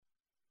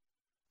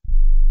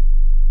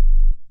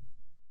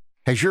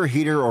Has your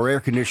heater or air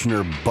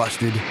conditioner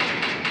busted?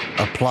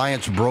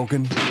 Appliance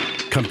broken?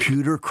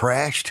 Computer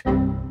crashed?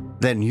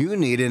 Then you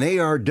need an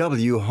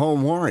ARW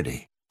home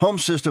warranty. Home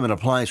system and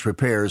appliance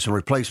repairs and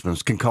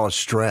replacements can cause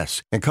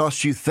stress and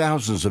cost you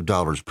thousands of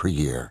dollars per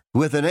year.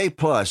 With an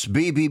A-plus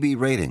BBB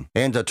rating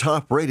and a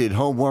top-rated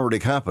home warranty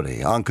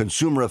company on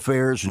Consumer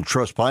Affairs and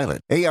Trustpilot,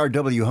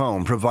 ARW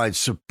Home provides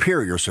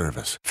superior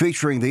service,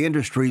 featuring the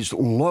industry's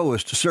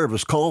lowest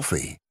service call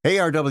fee.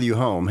 ARW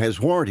Home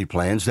has warranty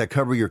plans that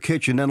cover your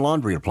kitchen and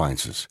laundry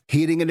appliances,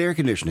 heating and air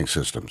conditioning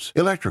systems,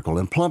 electrical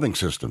and plumbing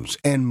systems,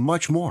 and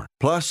much more.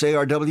 Plus,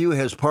 ARW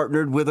has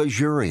partnered with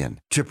Azurian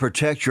to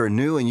protect your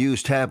new and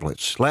used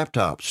tablets,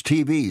 laptops,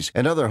 TVs,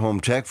 and other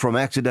home tech from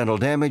accidental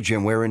damage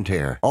and wear and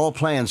tear. All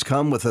plans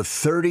come with a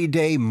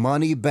 30-day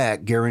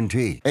money-back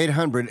guarantee.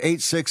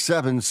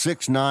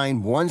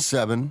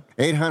 800-867-6917.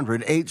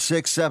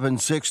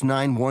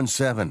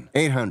 800-867-6917.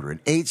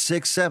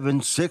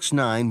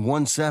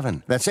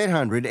 800-867-6917. That's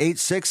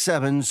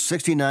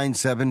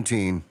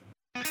 800-867-6917.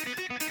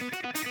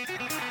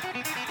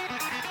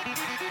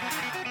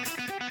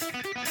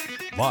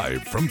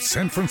 Live from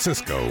San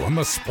Francisco on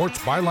the Sports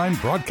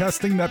Byline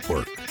Broadcasting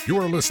Network, you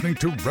are listening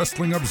to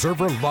Wrestling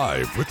Observer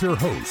Live with your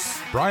hosts,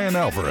 Bryan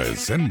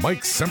Alvarez and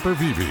Mike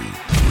Sempervive.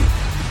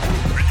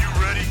 Are you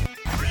ready?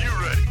 Are you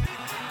ready?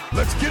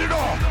 Let's get it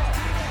on!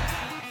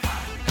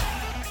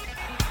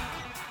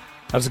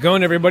 How's it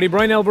going, everybody?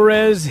 Bryan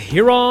Alvarez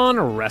here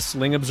on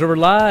Wrestling Observer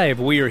Live.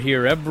 We are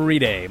here every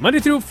day, Monday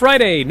through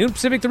Friday, noon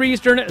Pacific, 3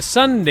 Eastern,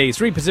 Sundays,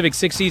 3 Pacific,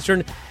 6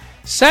 Eastern.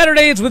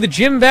 Saturdays with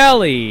Jim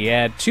Valley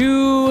at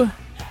 2,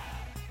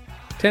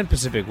 10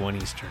 Pacific, 1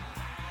 Eastern.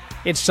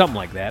 It's something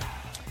like that.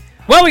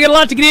 Well, we got a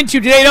lot to get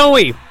into today, don't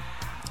we?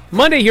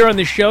 Monday here on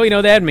the show, you know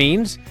what that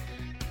means.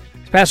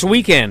 This past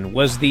weekend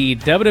was the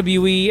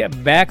WWE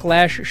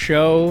Backlash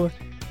show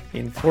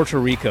in Puerto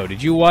Rico.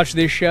 Did you watch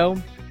this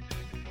show?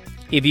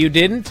 If you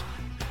didn't,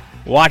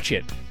 watch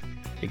it,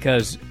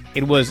 because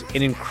it was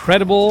an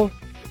incredible,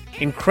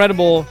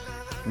 incredible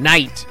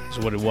night is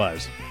what it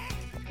was.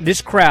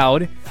 This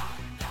crowd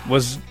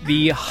was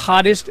the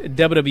hottest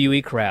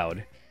WWE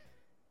crowd,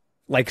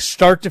 like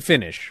start to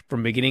finish,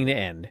 from beginning to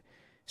end,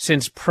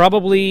 since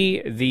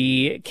probably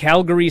the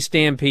Calgary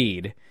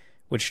Stampede,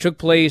 which took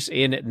place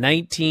in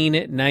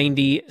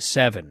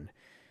 1997.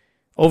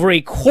 Over a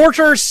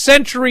quarter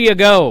century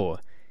ago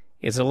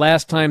is the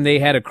last time they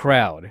had a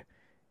crowd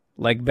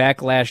like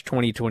Backlash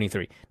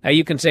 2023. Now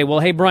you can say, well,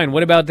 hey, Bryan,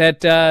 what about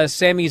that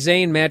Sami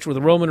Zayn match with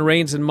Roman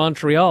Reigns in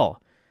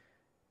Montreal?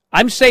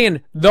 I'm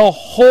saying the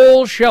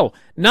whole show,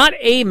 not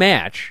a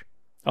match,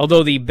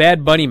 although the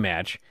Bad Bunny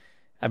match,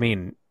 I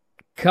mean,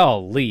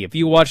 golly, if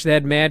you watch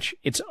that match,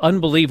 it's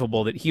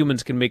unbelievable that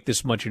humans can make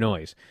this much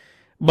noise.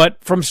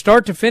 But from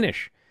start to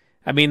finish,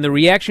 I mean, the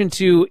reaction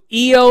to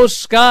Io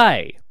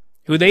Sky,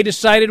 who they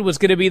decided was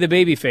going to be the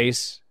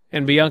babyface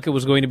and Bianca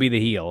was going to be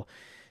the heel.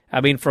 I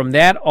mean, from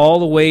that all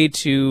the way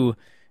to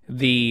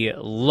the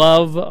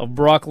love of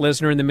Brock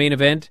Lesnar in the main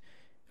event,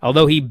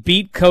 although he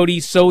beat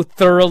Cody so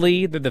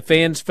thoroughly that the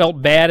fans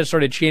felt bad and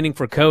started chanting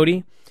for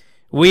Cody.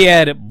 We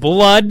had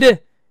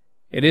blood.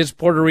 It is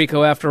Puerto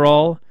Rico after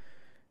all.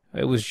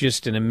 It was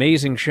just an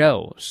amazing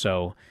show.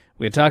 So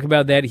we'll talk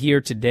about that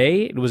here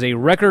today. It was a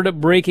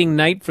record-breaking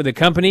night for the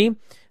company.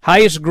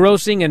 Highest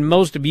grossing and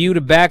most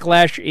viewed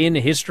Backlash in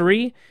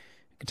history.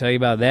 I can tell you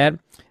about that.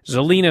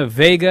 Zelina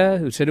Vega,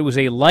 who said it was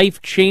a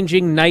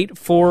life-changing night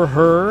for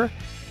her,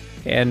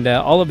 and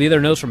all of the other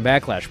notes from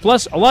Backlash.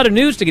 Plus, a lot of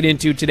news to get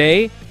into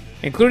today,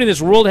 including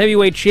this World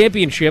Heavyweight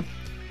Championship.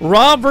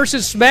 Raw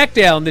versus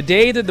SmackDown, the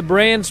day that the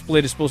brand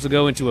split is supposed to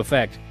go into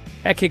effect.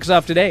 That kicks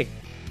off today.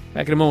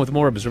 Back in a moment with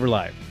more Observer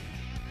Live.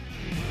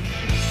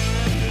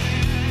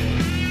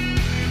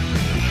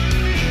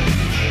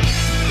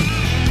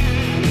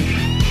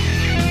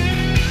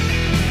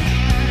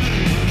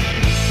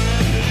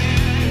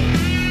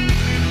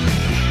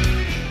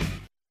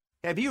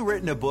 Have you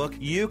written a book?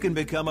 You can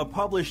become a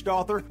published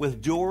author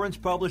with Dorrance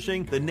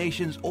Publishing, the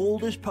nation's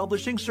oldest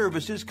publishing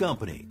services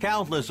company.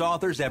 Countless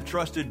authors have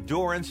trusted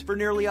Dorrance for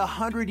nearly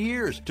 100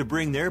 years to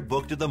bring their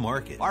book to the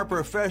market. Our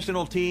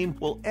professional team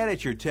will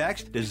edit your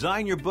text,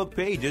 design your book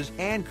pages,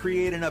 and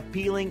create an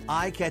appealing,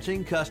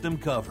 eye-catching custom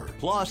cover.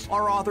 Plus,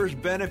 our authors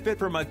benefit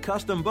from a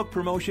custom book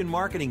promotion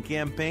marketing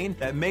campaign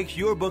that makes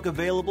your book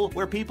available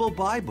where people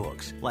buy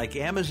books, like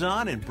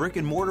Amazon and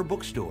brick-and-mortar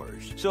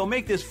bookstores. So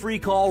make this free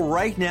call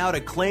right now to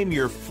claim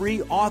your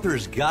free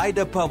author's guide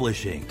to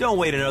publishing. Don't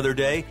wait another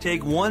day.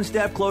 Take one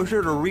step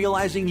closer to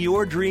realizing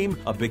your dream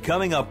of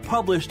becoming a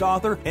published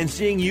author and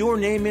seeing your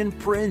name in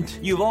print.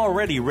 You've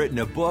already written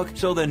a book,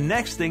 so the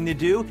next thing to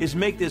do is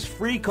make this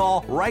free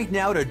call right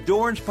now to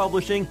Dorrance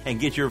Publishing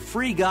and get your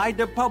free guide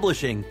to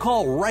publishing.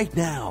 Call right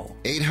now.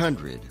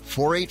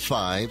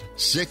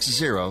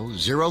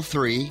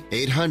 800-485-6003.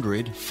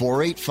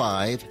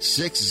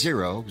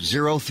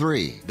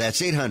 800-485-6003.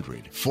 That's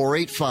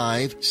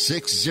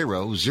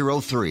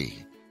 800-485-6003.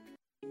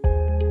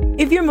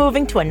 If you're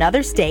moving to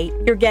another state,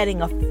 you're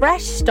getting a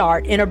fresh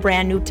start in a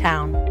brand new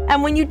town.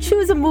 And when you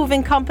choose a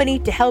moving company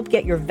to help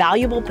get your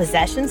valuable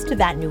possessions to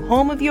that new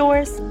home of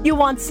yours, you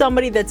want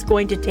somebody that's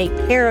going to take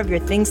care of your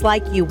things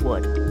like you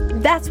would.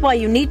 That's why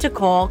you need to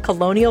call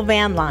Colonial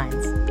Van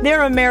Lines.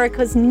 They're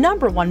America's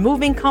 #1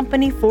 moving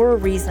company for a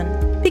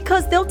reason.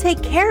 Because they'll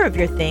take care of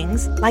your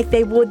things like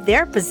they would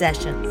their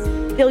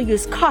possessions. They'll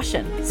use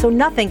caution so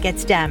nothing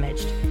gets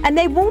damaged. And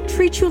they won't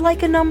treat you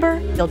like a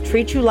number, they'll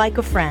treat you like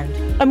a friend.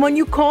 And when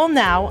you call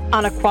now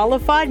on a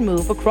qualified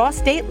move across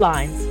state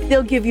lines,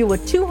 they'll give you a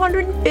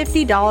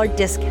 $250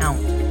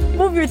 discount.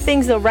 Move your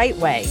things the right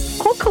way.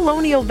 Call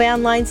Colonial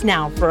Van Lines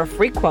now for a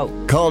free quote.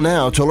 Call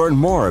now to learn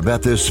more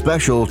about this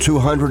special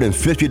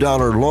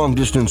 $250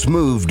 long-distance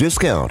move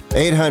discount.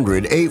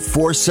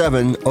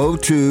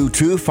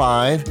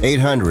 800-847-0225.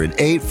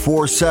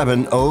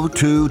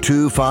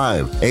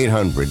 800-847-0225.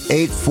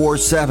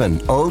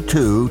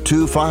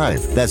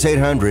 800-847-0225. That's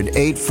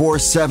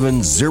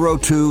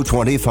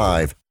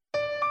 800-847-0225.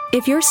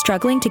 If you're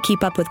struggling to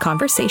keep up with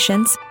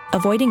conversations,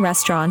 avoiding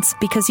restaurants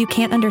because you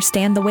can't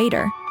understand the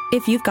waiter,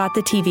 if you've got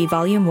the TV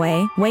volume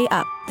way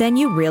up, then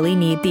you really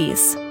need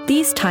these.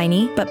 These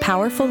tiny but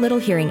powerful little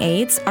hearing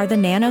aids are the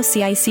Nano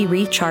CIC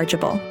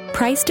Rechargeable,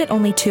 priced at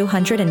only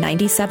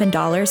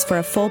 $297 for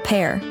a full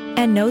pair.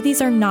 And no,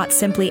 these are not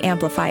simply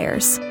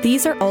amplifiers.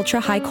 These are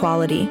ultra high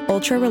quality,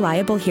 ultra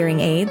reliable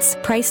hearing aids,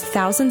 priced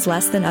thousands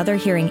less than other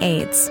hearing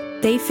aids.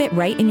 They fit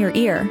right in your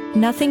ear,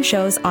 nothing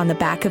shows on the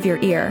back of your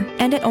ear,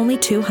 and at only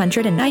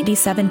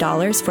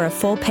 $297 for a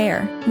full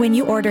pair. When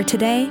you order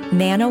today,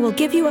 Nano will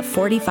give you a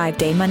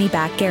 45-day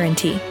money-back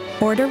guarantee.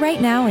 Order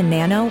right now and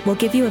Nano will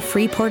give you a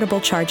free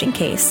portable charging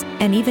case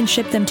and even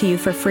ship them to you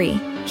for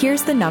free.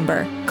 Here's the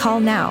number.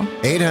 Call now.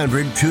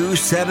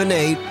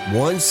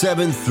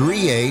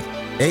 800-278-1738.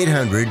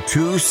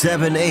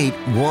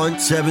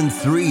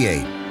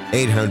 800-278-1738.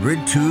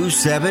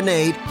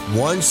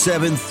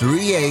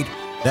 800-278-1738.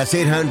 That's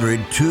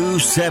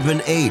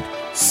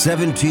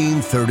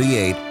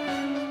 800-278-1738.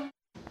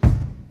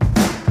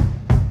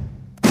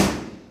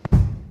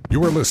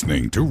 You are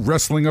listening to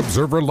Wrestling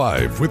Observer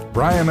Live with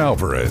Bryan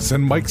Alvarez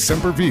and Mike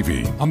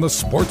Sempervive on the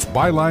Sports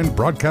Byline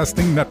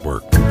Broadcasting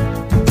Network.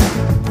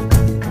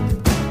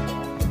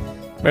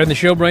 Back on the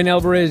show, Bryan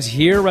Alvarez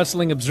here,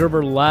 Wrestling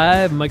Observer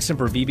Live. Mike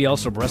Sempervive,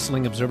 also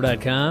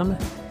WrestlingObserver.com.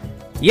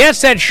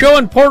 Yes, that show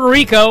in Puerto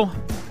Rico.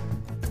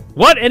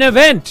 What an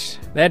event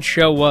that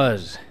show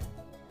was.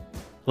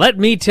 Let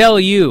me tell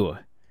you.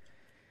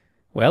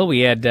 Well, we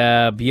had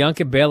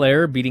Bianca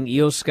Belair beating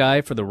Io Sky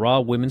for the Raw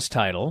Women's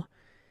title.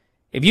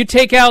 If you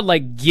take out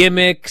like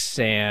gimmicks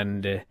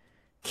and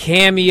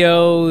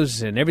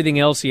cameos and everything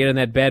else you had in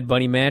that Bad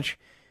Bunny match,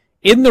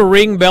 in the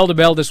ring, bell to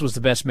bell, this was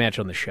the best match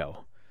on the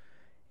show.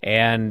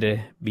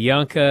 And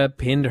Bianca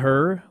pinned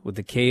her with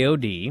the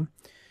KOD.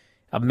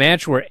 A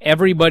match where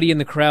everybody in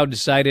the crowd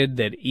decided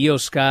that Io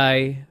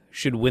Sky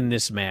should win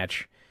this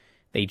match.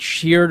 They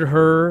cheered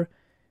her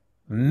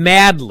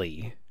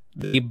madly.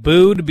 They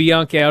booed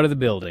Bianca out of the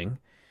building.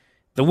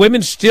 The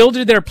women still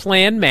did their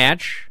planned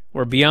match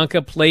where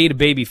Bianca played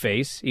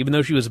babyface, even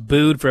though she was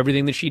booed for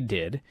everything that she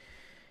did.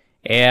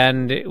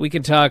 And we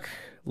can talk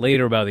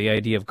later about the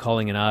idea of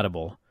calling an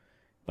audible.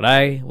 But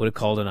I would have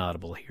called an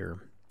audible here.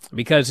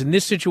 Because in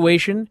this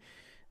situation,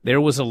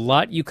 there was a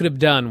lot you could have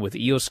done with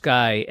Io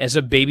Sky as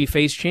a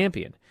babyface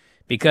champion.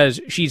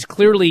 Because she's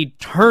clearly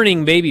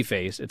turning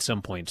babyface at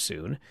some point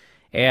soon.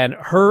 And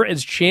her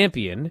as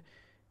champion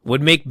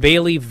would make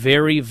Bayley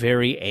very,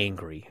 very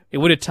angry. It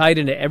would have tied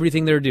into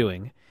everything they're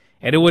doing,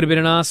 and it would have been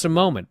an awesome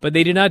moment. But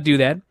they did not do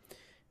that,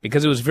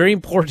 because it was very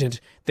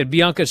important that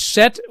Bianca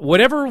set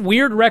whatever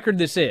weird record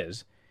this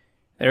is.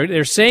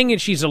 They're saying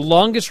that she's the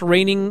longest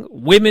reigning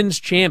women's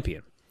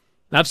champion.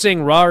 Not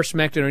saying Raw or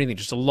SmackDown or anything,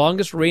 just the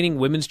longest reigning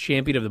women's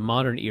champion of the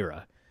modern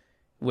era,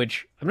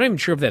 which I'm not even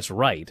sure if that's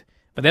right,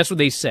 but that's what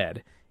they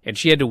said. And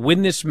she had to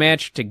win this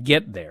match to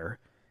get there.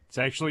 It's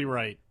actually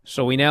right.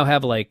 So we now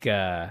have like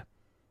 4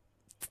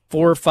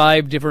 or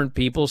 5 different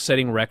people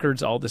setting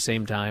records all at the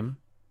same time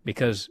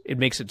because it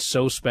makes it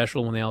so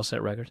special when they all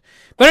set records.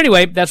 But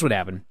anyway, that's what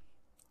happened.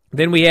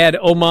 Then we had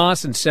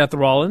Omos and Seth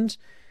Rollins.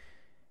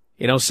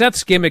 You know,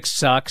 Seth's gimmick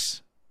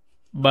sucks,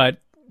 but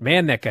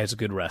man, that guy's a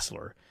good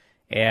wrestler.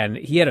 And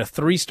he had a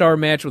 3-star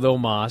match with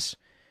Omos,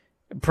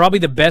 probably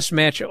the best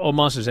match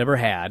Omos has ever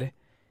had.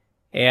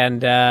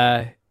 And,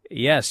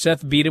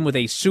 Seth beat him with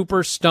a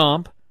super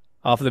stomp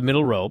off the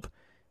middle rope,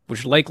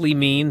 which likely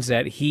means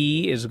that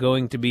he is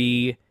going to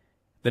be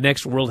the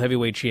next World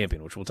Heavyweight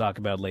Champion, which we'll talk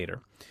about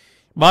later.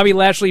 Bobby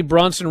Lashley,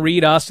 Bronson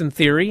Reed, Austin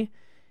Theory.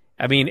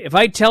 I mean, if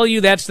I tell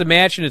you that's the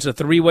match and it's a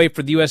 3-way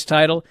for the U.S.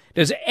 title,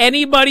 does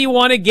anybody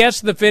want to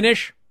guess the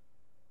finish?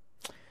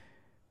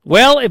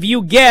 Well, if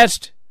you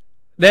guessed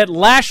that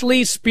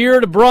Lashley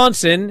speared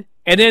Bronson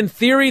and then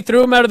Theory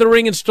threw him out of the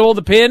ring and stole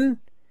the pin,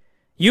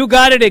 you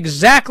got it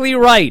exactly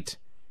right.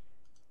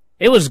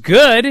 It was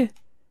good,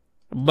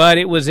 but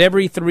it was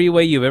every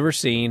 3-way you've ever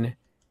seen.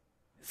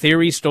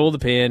 Theory stole the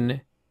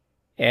pin,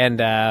 and,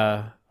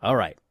 all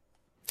right.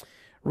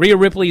 Rhea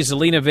Ripley,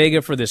 Zelina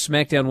Vega for the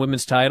SmackDown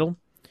Women's title.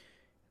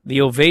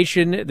 The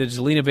ovation that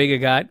Zelina Vega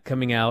got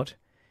coming out.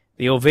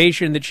 The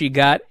ovation that she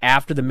got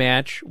after the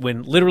match,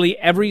 when literally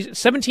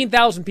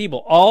 17,000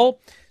 people all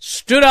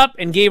stood up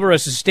and gave her a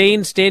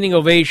sustained standing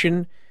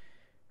ovation.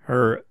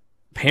 Her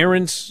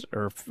parents,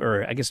 or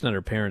I guess not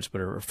her parents, but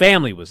her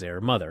family was there,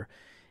 her mother.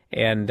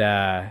 And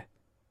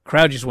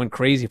crowd just went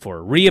crazy for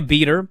her. Rhea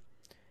beat her,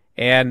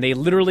 and they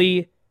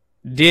literally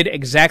did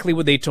exactly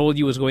what they told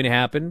you was going to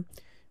happen,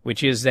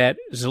 which is that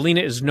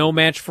Zelina is no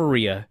match for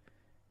Rhea.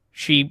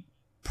 She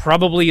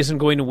probably isn't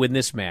going to win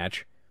this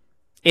match.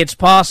 It's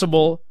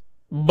possible,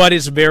 but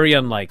it's very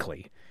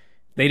unlikely.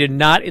 They did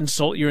not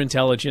insult your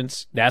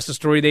intelligence. That's the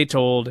story they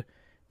told.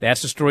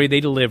 That's the story they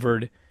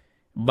delivered.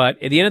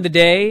 But at the end of the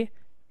day,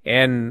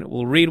 and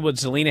we'll read what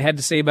Zelina had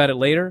to say about it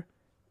later,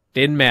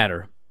 didn't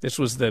matter. This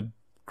was the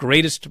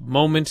greatest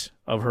moment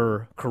of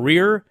her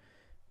career,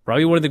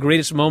 probably one of the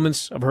greatest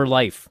moments of her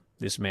life,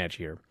 this match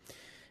here.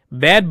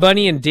 Bad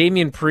Bunny and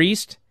Damian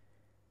Priest.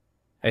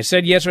 I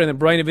said yesterday on the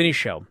Bryan and Vinny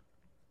show,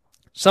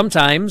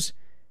 sometimes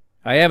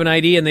I have an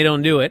idea and they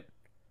don't do it,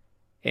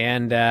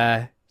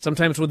 and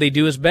sometimes what they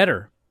do is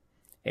better,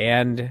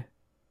 and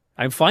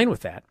I'm fine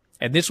with that.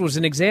 And this was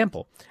an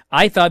example.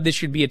 I thought this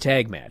should be a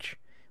tag match.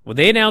 When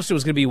they announced it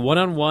was going to be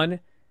one-on-one,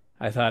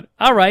 I thought,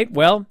 all right,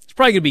 well, it's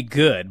probably going to be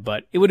good,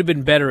 but it would have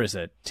been better as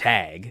a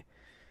tag.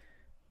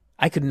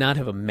 I could not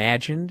have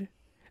imagined.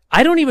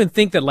 I don't even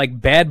think that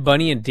like Bad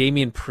Bunny and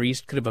Damian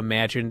Priest could have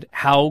imagined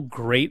how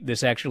great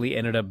this actually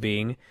ended up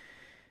being.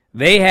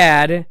 They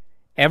had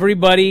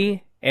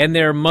everybody and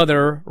their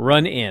mother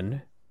run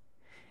in,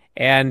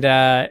 and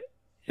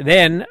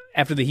then,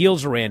 after the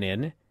heels ran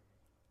in,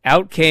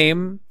 out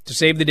came, to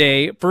save the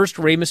day, first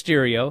Rey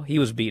Mysterio. He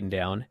was beaten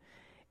down.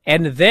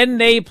 And then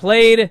they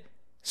played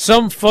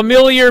some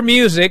familiar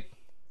music,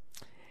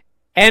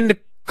 and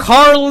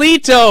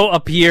Carlito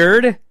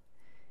appeared,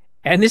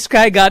 and this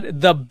guy got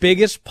the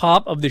biggest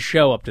pop of the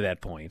show up to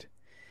that point.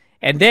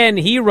 And then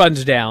he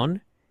runs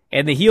down,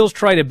 and the heels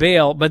try to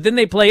bail, but then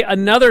they play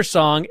another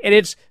song, and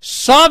it's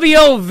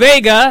Savio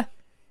Vega,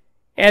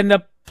 and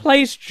the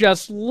place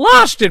just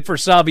lost it for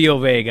Savio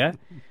Vega.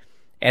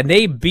 And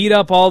they beat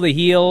up all the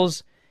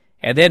heels,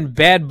 and then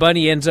Bad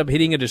Bunny ends up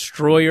hitting a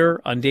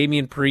destroyer on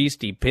Damian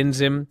Priest. He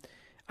pins him.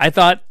 I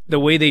thought the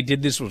way they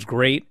did this was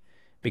great,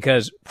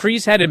 because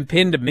Priest had him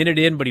pinned a minute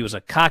in, but he was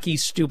a cocky,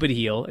 stupid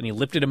heel, and he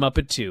lifted him up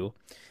at 2.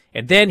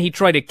 And then he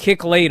tried to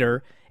kick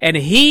later, and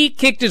he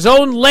kicked his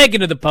own leg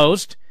into the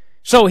post,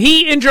 so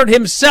he injured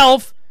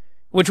himself,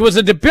 which was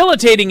a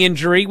debilitating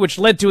injury, which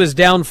led to his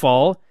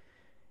downfall.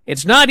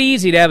 It's not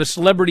easy to have a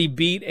celebrity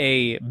beat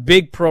a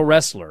big pro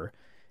wrestler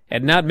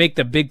and not make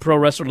the big pro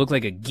wrestler look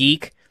like a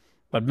geek.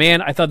 But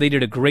man, I thought they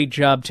did a great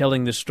job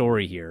telling this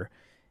story here.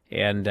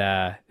 And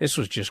this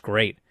was just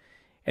great.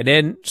 And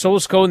then Solo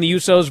Sikoa and the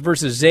Usos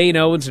versus Zayn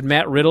Owens and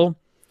Matt Riddle.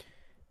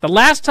 The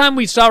last time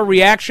we saw a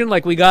reaction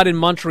like we got in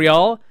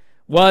Montreal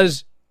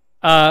was,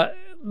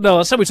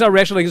 last time we saw a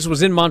reaction like this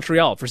was in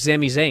Montreal for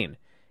Sami Zayn.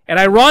 And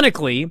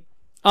ironically,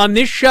 on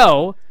this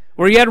show,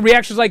 where you had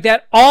reactions like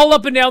that all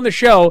up and down the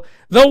show,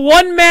 the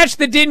one match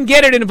that didn't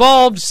get it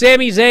involved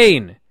Sami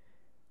Zayn.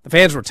 The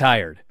fans were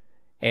tired,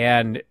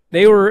 and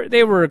they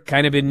were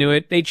kind of into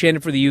it. They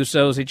chanted for the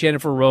Usos, they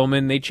chanted for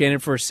Roman, they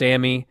chanted for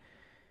Sami,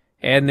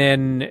 and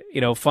then,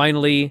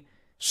 finally,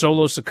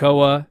 Solo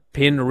Sikoa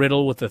pinned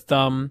Riddle with the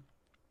thumb.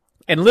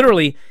 And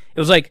literally, it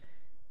was like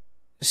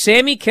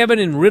Sami, Kevin,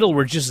 and Riddle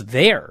were just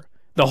there.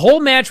 The whole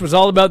match was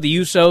all about the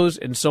Usos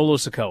and Solo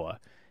Sikoa.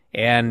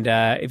 And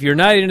if you're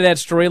not into that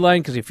storyline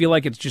because you feel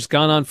like it's just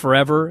gone on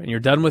forever and you're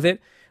done with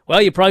it,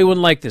 well, you probably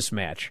wouldn't like this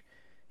match.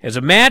 As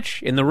a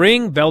match in the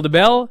ring, bell to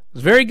bell, it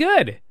was very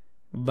good.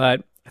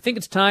 But I think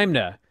it's time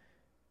to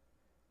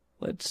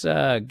let's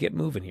get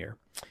moving here.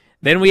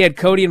 Then we had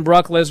Cody and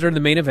Brock Lesnar in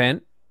the main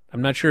event.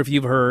 I'm not sure if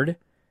you've heard,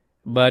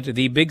 but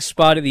the big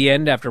spot at the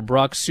end after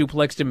Brock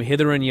suplexed him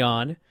hither and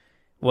yon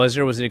was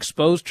there was an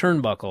exposed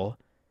turnbuckle,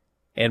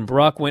 and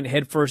Brock went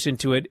headfirst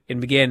into it and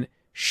began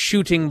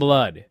shooting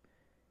blood.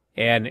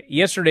 And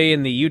yesterday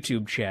in the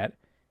YouTube chat,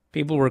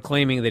 people were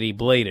claiming that he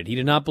bladed. He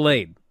did not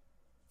blade.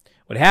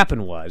 What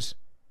happened was,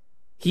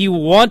 he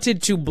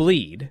wanted to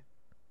bleed,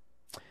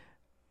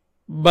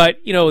 but,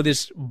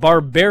 this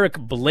barbaric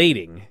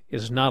blading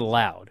is not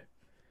allowed.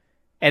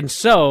 And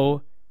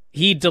so,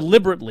 he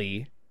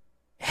deliberately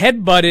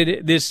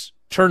headbutted this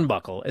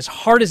turnbuckle as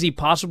hard as he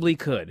possibly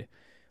could,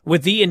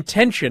 with the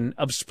intention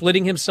of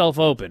splitting himself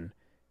open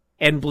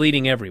and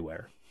bleeding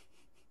everywhere.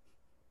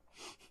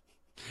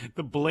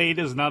 The blade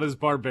is not as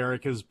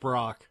barbaric as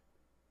Brock.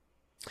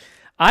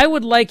 I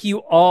would like you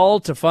all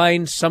to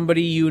find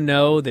somebody you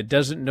know that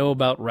doesn't know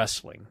about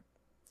wrestling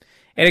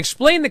and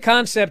explain the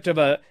concept of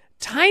a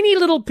tiny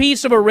little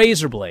piece of a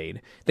razor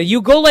blade that you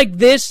go like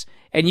this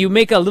and you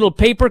make a little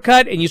paper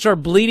cut and you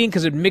start bleeding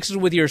because it mixes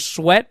with your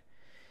sweat,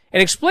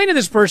 and explain to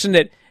this person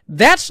that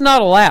that's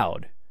not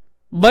allowed.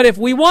 But if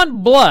we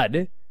want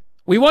blood,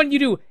 we want you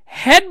to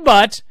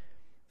headbutt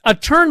a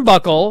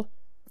turnbuckle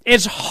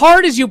as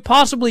hard as you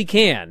possibly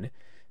can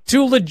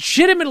to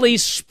legitimately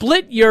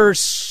split your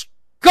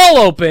skull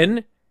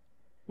open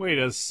Wait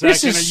a second.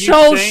 This is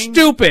so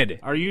stupid.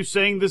 Are you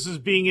saying this is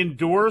being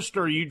endorsed,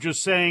 or are you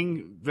just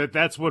saying that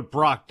that's what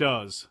Brock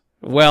does?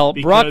 Well,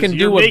 Because Brock can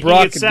do what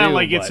Brock it can sound do.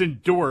 like it's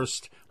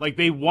endorsed, like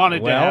they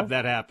wanted to have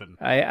that happen.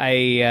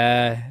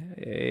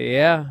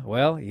 Yeah,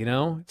 well,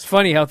 it's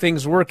funny how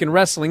things work in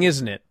wrestling,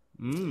 isn't it?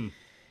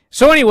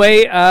 So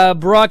anyway,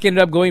 Brock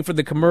ended up going for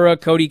the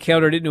Kimura. Cody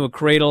countered it into a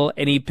cradle,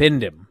 and he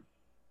pinned him.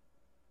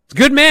 It's a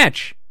good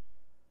match.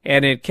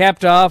 And it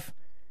capped off.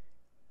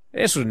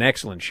 This was an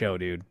excellent show,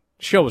 dude.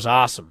 The show was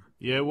awesome.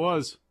 Yeah, it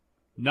was.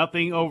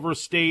 Nothing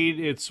overstayed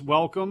its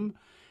welcome.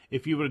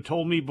 If you would have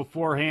told me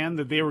beforehand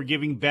that they were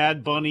giving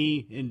Bad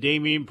Bunny and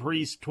Damian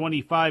Priest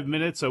 25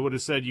 minutes, I would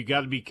have said, you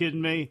got to be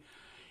kidding me.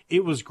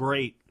 It was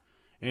great.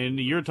 And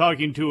you're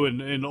talking to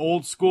an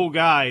old school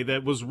guy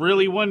that was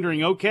really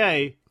wondering,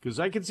 okay, because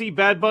I can see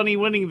Bad Bunny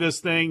winning this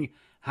thing.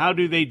 How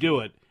do they do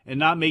it and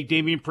not make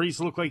Damian Priest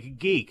look like a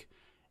geek?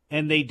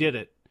 And they did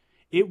it.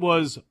 It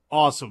was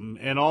awesome.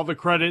 And all the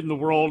credit in the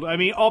world. I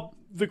mean, all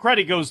the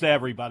credit goes to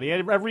everybody.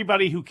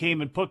 Everybody who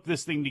came and put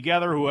this thing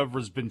together,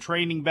 whoever's been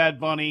training Bad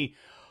Bunny,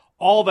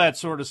 all that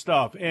sort of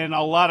stuff. And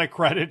a lot of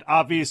credit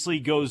obviously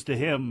goes to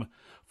him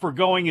for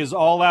going as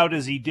all out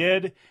as he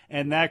did.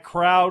 And that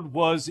crowd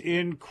was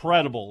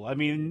incredible. I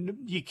mean,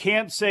 you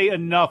can't say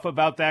enough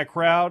about that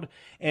crowd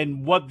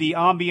and what the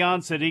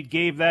ambiance that it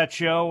gave that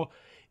show.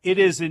 It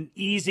is an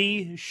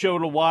easy show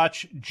to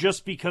watch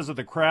just because of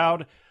the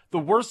crowd. The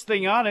worst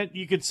thing on it,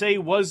 you could say,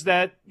 was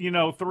that,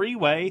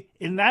 three-way,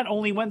 and that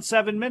only went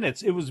 7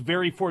 minutes. It was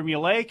very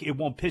formulaic. It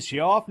won't piss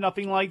you off,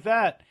 nothing like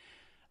that.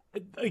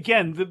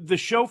 Again, the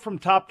show from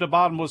top to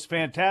bottom was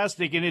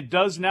fantastic, and it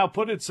does now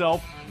put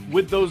itself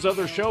with those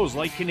other shows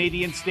like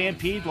Canadian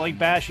Stampede, like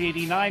Bash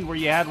 89, where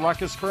you had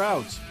ruckus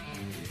crowds.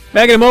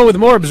 Back in a moment with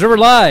more Observer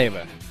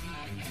Live.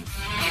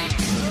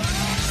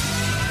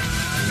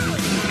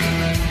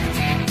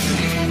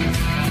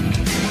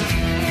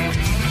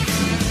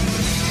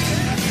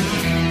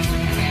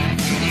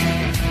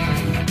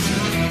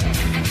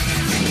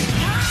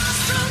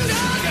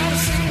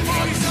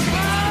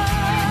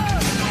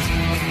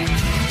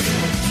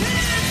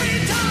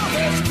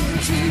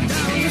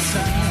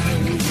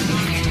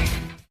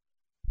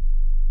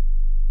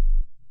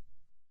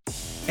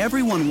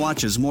 Everyone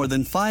watches more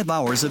than 5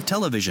 hours of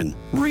television.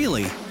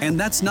 Really? And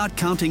that's not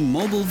counting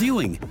mobile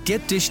viewing.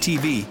 Get Dish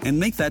TV and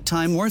make that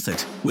time worth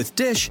it. With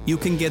Dish, you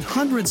can get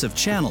hundreds of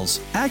channels,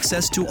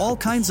 access to all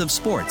kinds of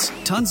sports,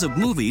 tons of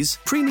movies,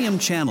 premium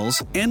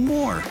channels, and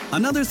more.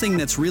 Another thing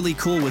that's really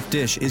cool with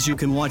Dish is you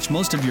can watch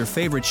most of your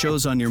favorite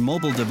shows on your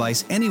mobile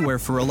device anywhere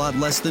for a lot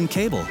less than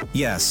cable.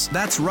 Yes,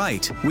 that's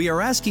right. We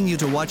are asking you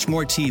to watch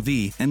more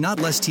TV and not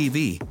less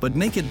TV, but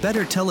make it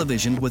better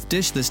television with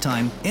Dish this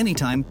time,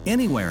 anytime,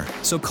 anywhere.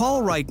 So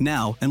call right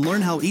now and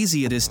learn how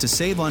easy it is to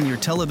save on your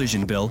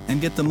television bill and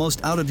get the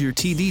most out of your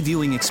TV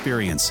viewing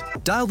experience.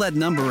 Dial that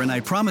number and I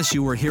promise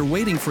you we're here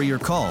waiting for your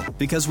call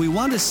because we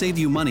want to save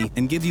you money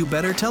and give you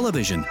better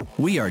television.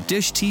 We are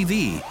Dish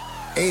TV.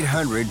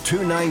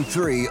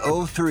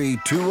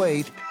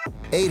 800-293-0328.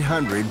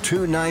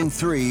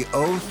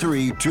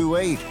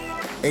 800-293-0328.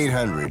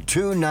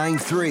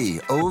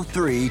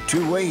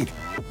 800-293-0328.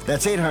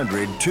 That's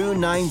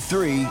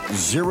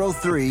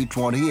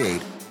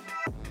 800-293-0328.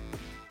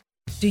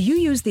 Do you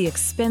use the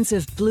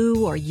expensive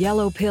blue or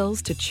yellow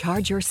pills to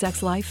charge your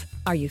sex life?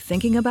 Are you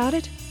thinking about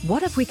it?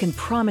 What if we can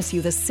promise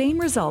you the same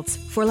results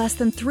for less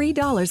than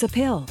 $3 a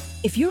pill?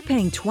 If you're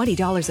paying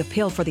 $20 a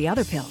pill for the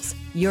other pills,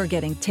 you're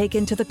getting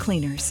taken to the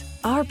cleaners.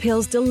 Our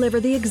pills deliver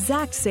the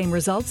exact same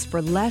results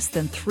for less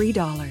than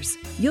 $3.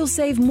 You'll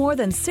save more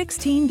than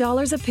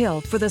 $16 a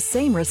pill for the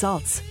same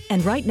results.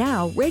 And right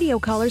now, radio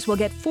callers will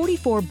get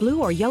 44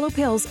 blue or yellow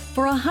pills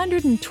for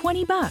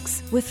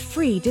 $120 with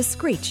free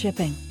discreet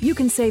shipping. You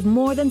can save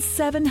more than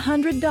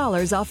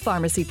 $700 off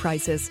pharmacy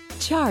prices.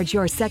 Charge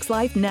your sex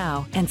life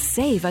now and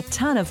save a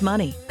ton of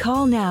money.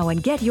 Call now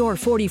and get your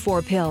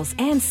 44 pills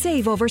and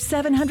save over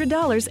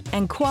 $700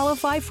 and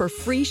qualify for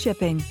free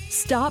shipping.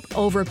 Stop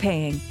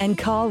overpaying and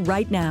call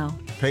right now.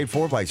 Paid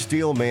for by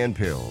Steelman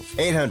Pills.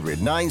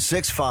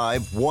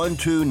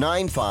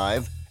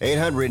 800-965-1295.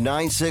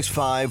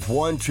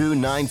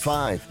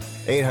 800-965-1295.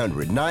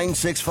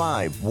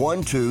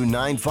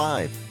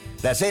 800-965-1295.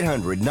 That's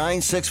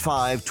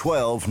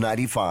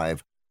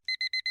 800-965-1295.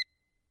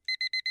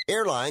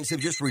 Airlines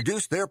have just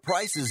reduced their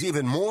prices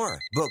even more.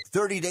 Book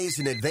 30 days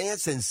in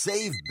advance and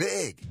save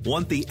big.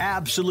 Want the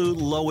absolute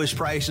lowest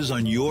prices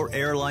on your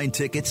airline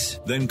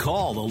tickets? Then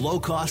call the Low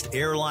Cost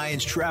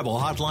Airlines Travel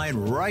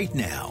Hotline right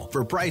now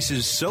for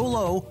prices so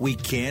low we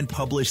can't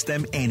publish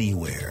them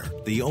anywhere.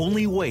 The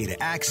only way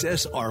to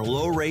access our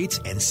low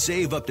rates and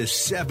save up to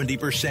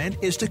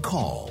 70% is to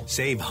call.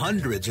 Save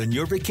hundreds on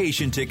your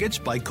vacation tickets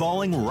by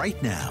calling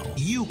right now.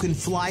 You can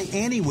fly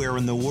anywhere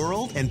in the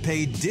world and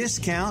pay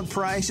discount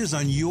prices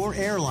on your your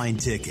airline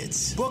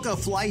tickets. Book a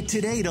flight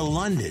today to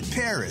London,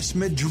 Paris,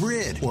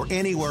 Madrid, or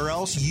anywhere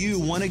else you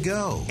want to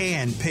go.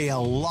 And pay a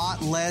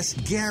lot less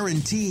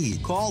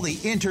guaranteed. Call the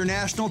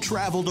International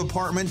Travel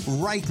Department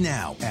right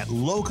now at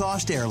Low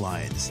Cost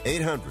Airlines.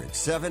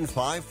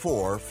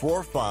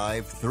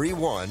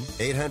 800-754-4531.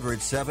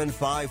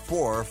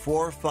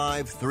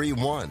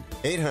 800-754-4531.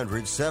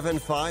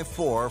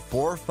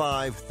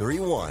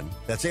 800-754-4531.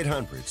 That's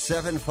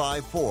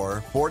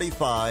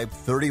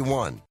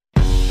 800-754-4531.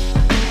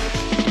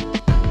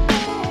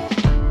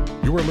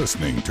 You are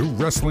listening to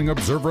Wrestling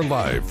Observer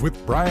Live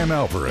with Bryan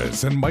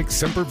Alvarez and Mike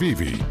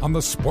Sempervive on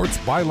the Sports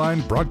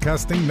Byline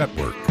Broadcasting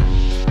Network.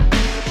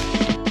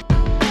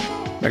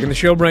 Back in the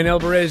show, Bryan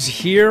Alvarez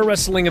here,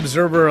 Wrestling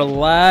Observer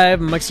Live.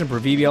 Mike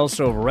Sempervive,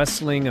 also of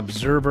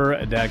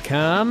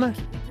WrestlingObserver.com.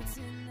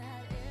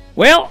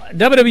 Well,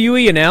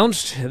 WWE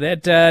announced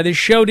that this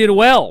show did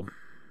well.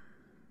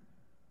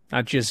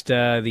 Not just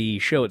the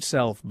show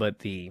itself, but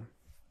the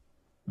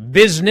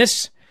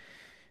business.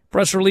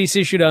 Press release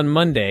issued on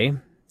Monday.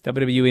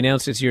 WWE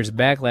announced this year's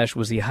Backlash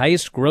was the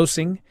highest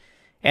grossing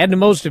and the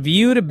most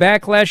viewed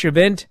Backlash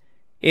event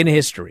in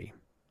history.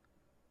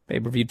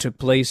 Pay-per-view took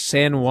place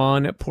San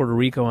Juan, Puerto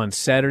Rico on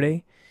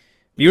Saturday.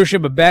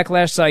 Viewership of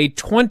Backlash saw a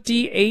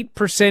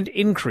 28%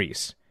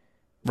 increase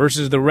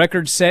versus the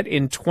record set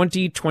in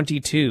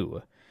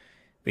 2022.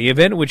 The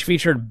event, which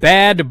featured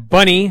Bad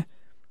Bunny,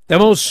 the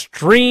most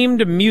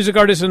streamed music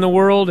artist in the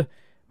world,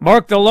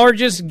 marked the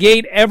largest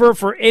gate ever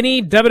for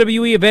any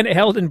WWE event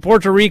held in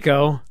Puerto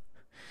Rico,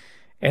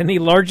 and the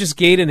largest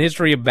gate in the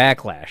history of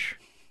Backlash.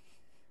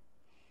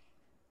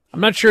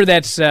 I'm not sure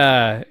that's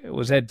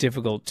was that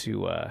difficult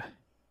to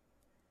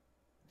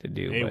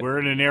do. Hey, but we're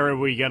in an era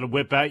where you got to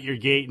whip out your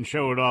gate and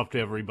show it off to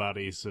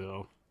everybody.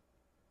 So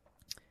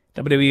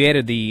WWE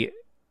added the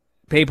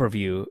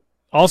pay-per-view,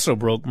 also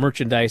broke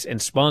merchandise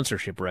and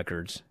sponsorship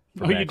records.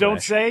 Oh, you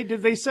don't say?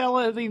 Did they sell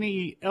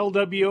any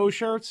LWO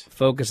shirts?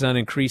 Focus on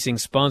increasing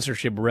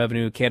sponsorship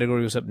revenue.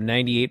 Category was up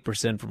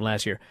 98% from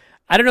last year.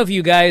 I don't know if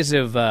you guys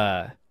have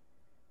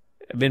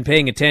been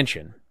paying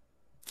attention,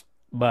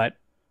 but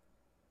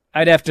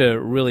I'd have to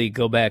really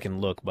go back and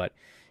look. But,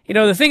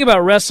 the thing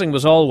about wrestling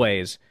was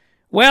always,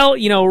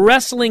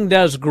 wrestling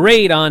does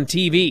great on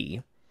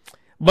TV,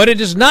 but it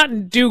does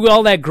not do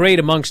all that great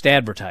amongst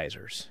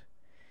advertisers.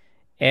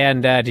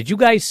 And did you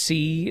guys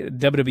see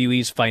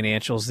WWE's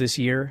financials this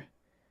year?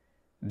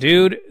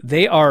 Dude,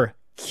 they are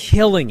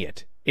killing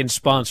it in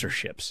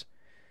sponsorships.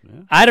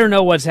 Yeah. I don't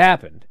know what's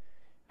happened.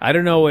 I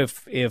don't know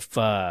if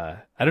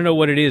I don't know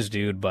what it is,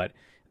 dude, but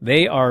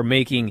they are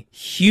making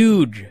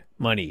huge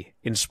money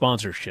in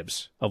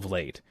sponsorships of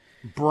late.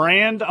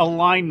 Brand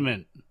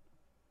alignment.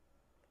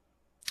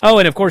 Oh,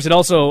 and of course, it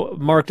also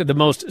marked the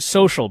most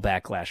social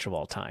backlash of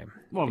all time.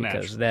 Well,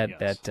 because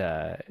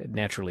that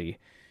naturally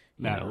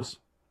matters.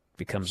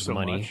 Becomes so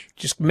money. Much.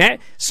 Just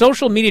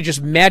social media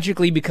just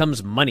magically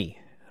becomes money.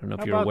 I don't know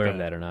if you're aware of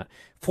that or not.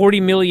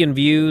 40 million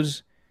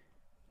views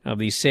of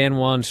the San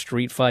Juan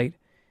street fight.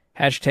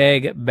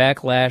 Hashtag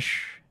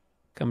Backlash,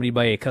 accompanied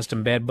by a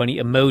custom Bad Bunny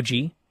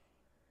emoji.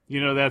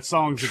 That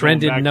song's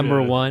trended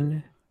number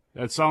one.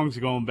 That song's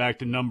going back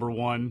to number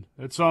one.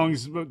 That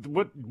song's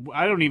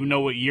I don't even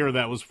know what year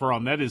that was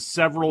from. That is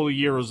several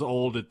years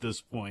old at this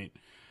point.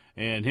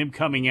 And him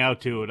coming out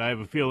to it, I have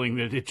a feeling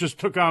that it just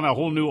took on a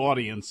whole new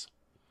audience.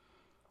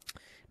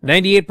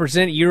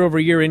 98%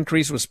 year-over-year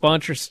increase with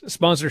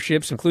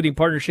sponsorships, including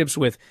partnerships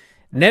with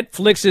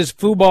Netflix's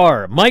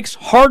FUBAR, Mike's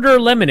Harder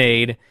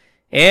Lemonade,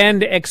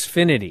 and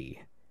Xfinity.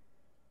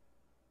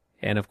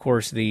 And, of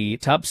course, the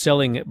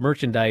top-selling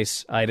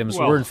merchandise items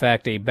were, in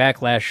fact, a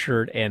Backlash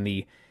shirt and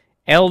the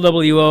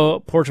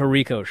LWO Puerto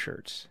Rico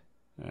shirts.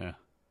 Yeah.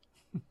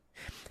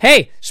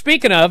 Hey,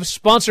 speaking of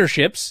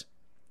sponsorships,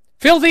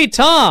 Filthy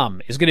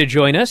Tom is going to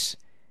join us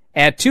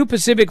at 2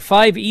 Pacific,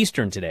 5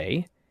 Eastern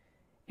today.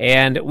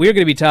 And we're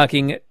going to be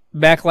talking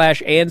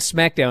Backlash and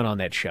SmackDown on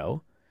that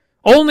show.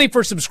 Only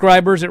for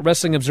subscribers at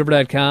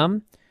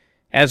WrestlingObserver.com,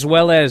 as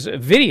well as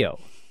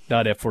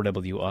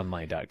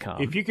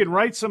video.f4wonline.com. If you can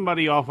write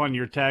somebody off on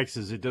your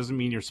taxes, it doesn't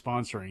mean you're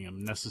sponsoring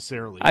them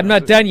necessarily. I'm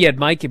not done yet,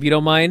 Mike, if you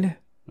don't mind.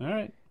 All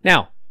right.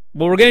 Now,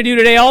 what we're going to do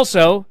today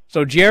also,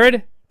 so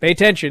Jared, pay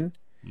attention.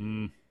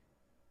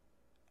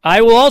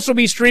 I will also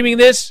be streaming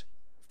this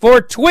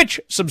for Twitch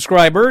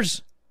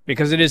subscribers,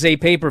 because it is a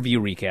pay-per-view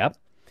recap.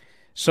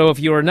 So if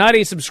you are not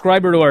a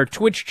subscriber to our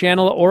Twitch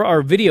channel or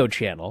our video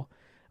channel,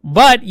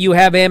 but you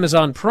have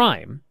Amazon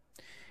Prime,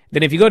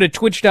 then if you go to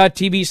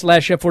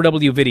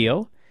twitch.tv/F4W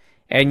video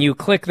and you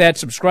click that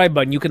subscribe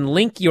button, you can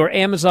link your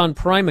Amazon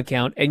Prime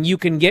account and you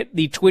can get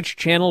the Twitch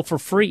channel for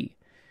free,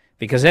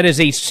 because that is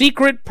a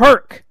secret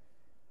perk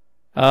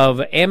of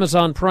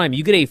Amazon Prime.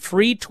 You get a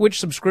free Twitch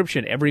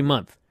subscription every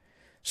month.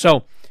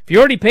 So if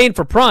you're already paying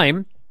for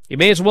Prime, you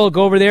may as well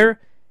go over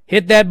there,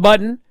 hit that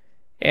button,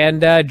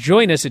 and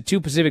join us at 2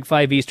 Pacific,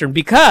 5 Eastern,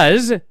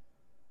 because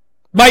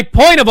my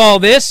point of all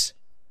this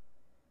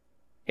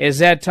is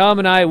that Tom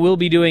and I will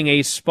be doing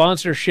a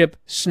sponsorship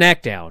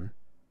snackdown.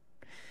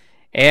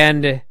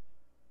 And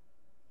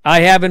I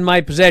have in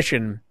my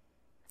possession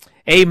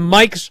a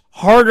Mike's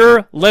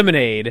Harder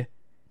lemonade,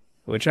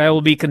 which I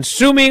will be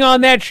consuming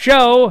on that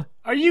show.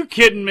 Are you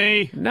kidding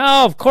me?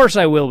 No, of course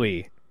I will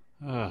be.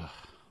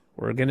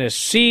 We're going to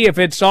see if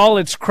it's all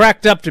it's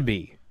cracked up to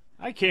be.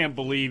 I can't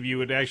believe you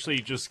would actually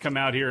just come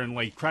out here and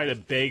try to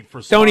beg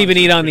for Don't even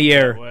eat on the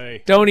air.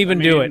 Don't even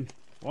do it.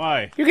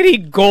 Why? You're going to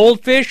eat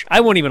goldfish?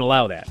 I won't even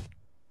allow that.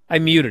 I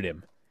muted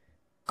him.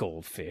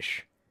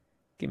 Goldfish.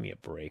 Give me a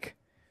break.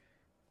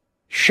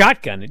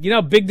 Shotgun it. You know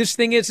how big this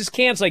thing is? This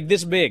can's like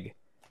this big.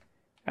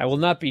 I will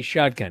not be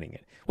shotgunning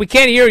it. We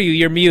can't hear you.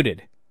 You're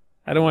muted.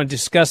 I don't want to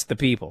discuss the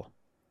people.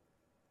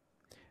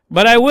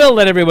 But I will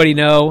let everybody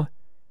know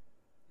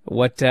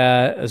what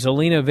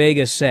Zelina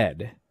Vega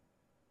said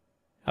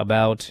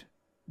about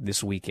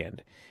this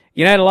weekend.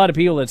 You know, I had a lot of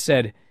people that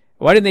said,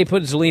 why didn't they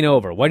put Zelina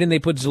over? Why didn't they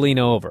put Zelina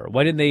over?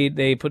 Why didn't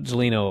they put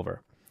Zelina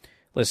over?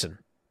 Listen,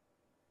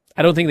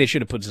 I don't think they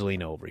should have put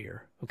Zelina over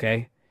here,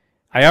 okay?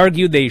 I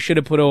argued they should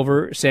have put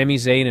over Sami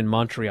Zayn in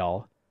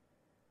Montreal.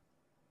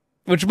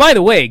 Which, by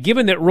the way,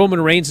 given that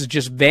Roman Reigns has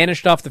just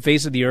vanished off the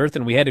face of the earth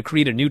and we had to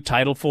create a new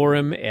title for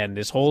him and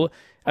this whole...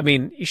 I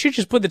mean, you should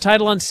just put the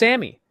title on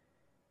Sami.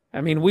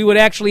 I mean, we would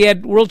actually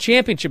add world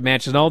championship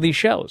matches in all these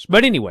shows.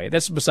 But anyway,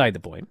 that's beside the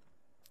point.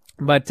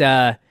 But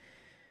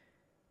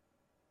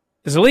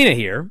Zelina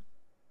here,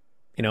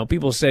 you know,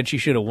 people said she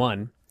should have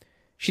won.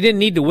 She didn't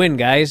need to win,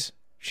 guys.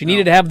 She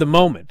needed to have the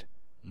moment.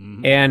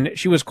 Mm-hmm. And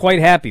she was quite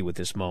happy with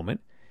this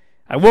moment.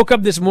 I woke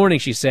up this morning,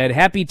 she said,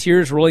 happy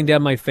tears rolling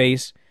down my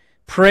face,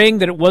 praying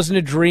that it wasn't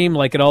a dream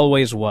like it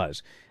always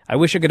was. I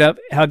wish I could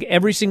hug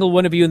every single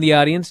one of you in the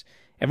audience.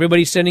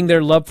 Everybody sending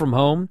their love from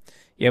home.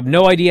 You have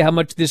no idea how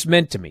much this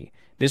meant to me.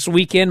 This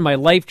weekend, my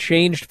life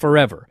changed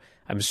forever.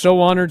 I'm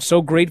so honored,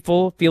 so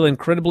grateful, feel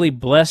incredibly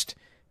blessed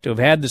to have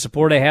had the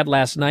support I had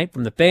last night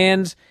from the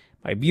fans,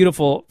 my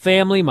beautiful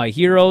family, my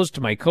heroes,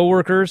 to my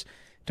coworkers,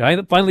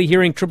 to finally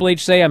hearing Triple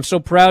H say, I'm so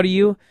proud of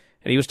you,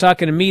 and he was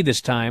talking to me this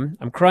time.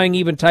 I'm crying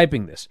even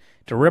typing this.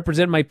 To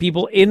represent my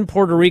people in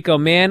Puerto Rico,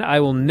 man, I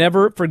will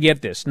never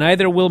forget this.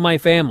 Neither will my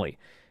family.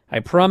 I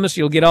promise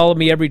you'll get all of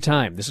me every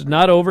time. This is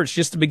not over. It's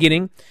just the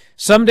beginning.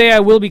 Someday I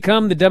will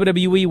become the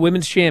WWE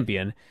Women's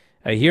Champion.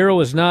 A hero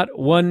is not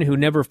one who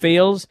never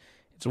fails.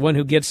 It's one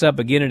who gets up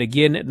again and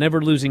again,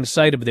 never losing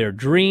sight of their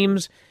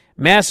dreams.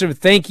 Massive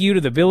thank you to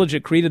the village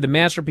that created the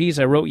masterpiece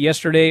I wore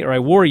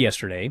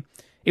yesterday.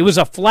 It was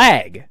a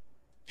flag.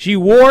 She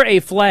wore a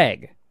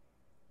flag.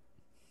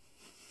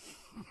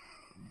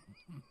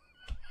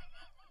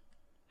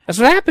 That's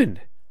what happened.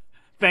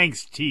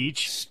 Thanks,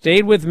 Teach.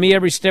 Stayed with me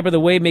every step of the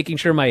way, making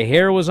sure my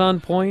hair was on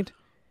point.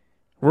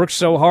 Worked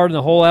so hard in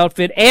the whole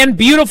outfit. And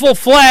beautiful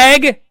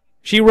flag,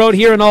 she wrote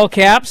here in all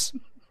caps.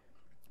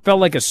 Felt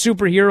like a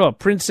superhero, a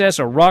princess,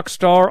 a rock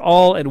star,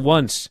 all at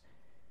once.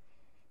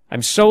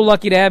 I'm so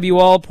lucky to have you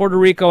all. Puerto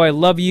Rico, I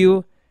love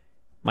you.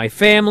 My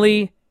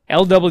family,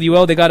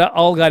 LWO, they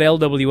all got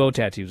LWO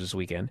tattoos this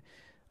weekend.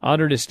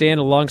 Honored to stand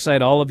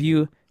alongside all of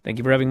you. Thank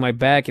you for having my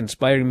back,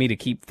 inspiring me to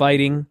keep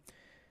fighting.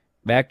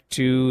 Back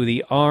to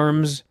the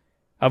arms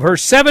of her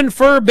 7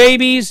 fur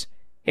babies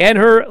and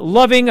her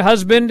loving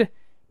husband,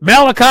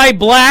 Malachi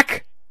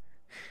Black.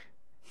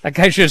 That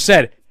guy should have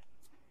said,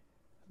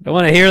 don't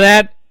want to hear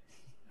that.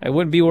 I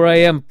wouldn't be where I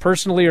am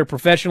personally or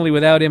professionally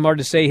without him. Hard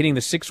to say, hitting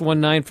the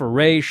 619 for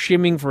Ray,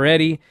 shimming for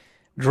Eddie,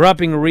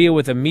 dropping Rhea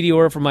with a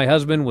meteor for my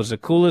husband was the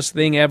coolest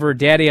thing ever.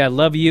 Daddy, I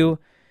love you.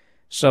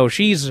 So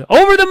she's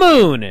over the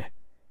moon,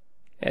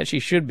 as she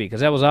should be, because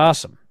that was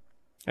awesome.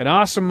 An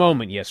awesome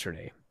moment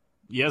yesterday.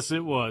 Yes,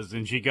 it was,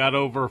 and she got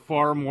over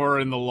far more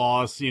in the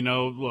loss. You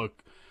know,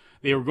 look,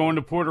 they were going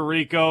to Puerto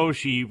Rico.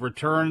 She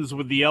returns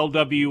with the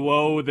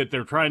LWO that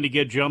they're trying to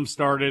get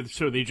jump-started,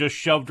 so they just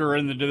shoved her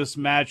into this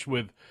match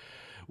with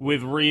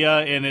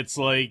Rhea, and it's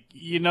like,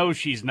 you know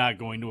she's not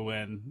going to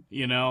win,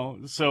 you know?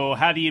 So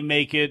how do you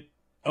make it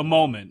a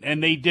moment?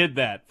 And they did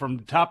that. From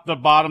top to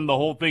bottom, the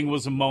whole thing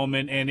was a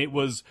moment, and it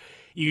was...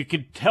 You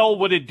could tell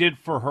what it did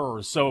for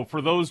her. So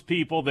for those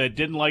people that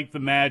didn't like the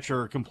match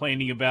or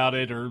complaining about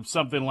it or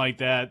something like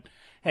that,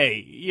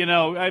 hey, you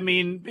know, I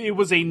mean, it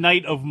was a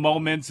night of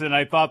moments, and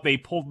I thought they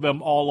pulled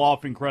them all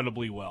off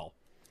incredibly well.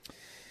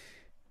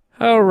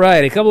 All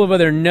right, a couple of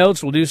other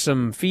notes. We'll do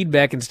some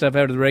feedback and stuff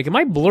after the break. Am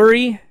I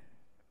blurry?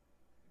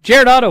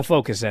 Jared,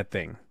 autofocus that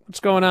thing. What's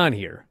going on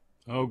here?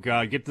 Oh,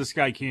 God, get this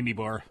guy candy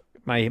bar.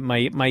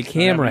 My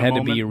camera had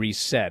to be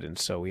reset, and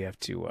so we have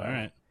to... all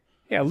right.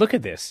 Yeah, look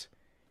at this.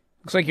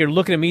 Looks like you're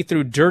looking at me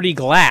through dirty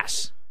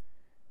glass.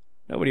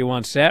 Nobody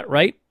wants that,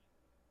 right?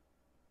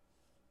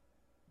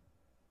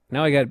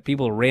 Now I got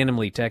people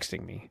randomly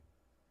texting me.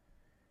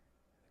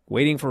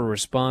 Waiting for a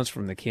response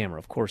from the camera.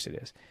 Of course it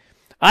is.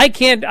 I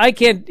can't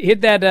hit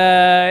that,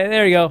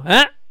 there you go.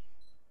 Huh?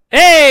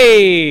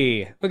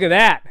 Hey! Look at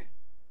that.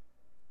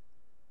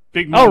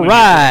 Big moment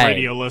for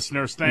radio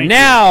listeners. Thank you.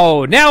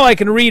 Now I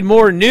can read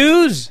more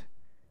news.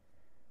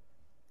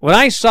 When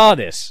I saw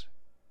this...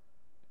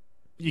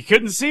 You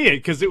couldn't see it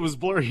because it was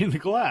blurry in the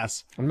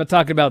glass. I'm not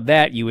talking about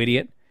that, you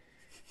idiot.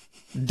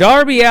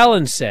 Darby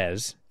Allin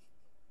says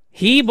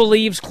he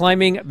believes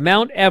climbing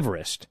Mount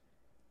Everest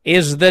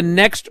is the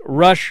next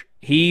Rush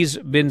he's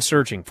been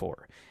searching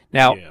for.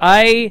 Now,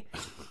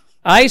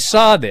 I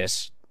saw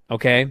this,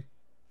 okay,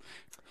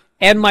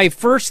 and my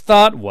first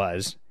thought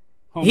was,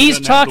 he's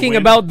talking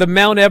about the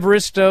Mount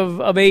Everest of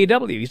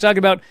AEW. He's talking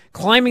about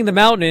climbing the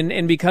mountain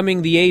and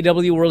becoming the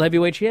AEW World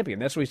Heavyweight Champion.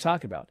 That's what he's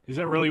talking about. Is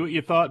that really what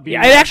you thought?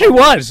 Yeah, it actually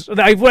was. When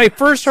I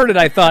first heard it,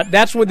 I thought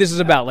that's what this is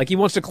about. Like he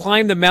wants to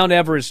climb the Mount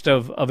Everest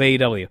of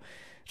AEW.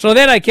 So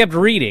then I kept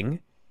reading,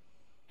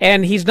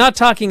 and he's not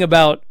talking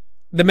about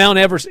the Mount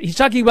Everest. He's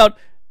talking about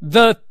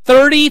the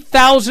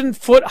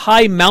 30,000-foot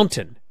high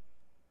mountain.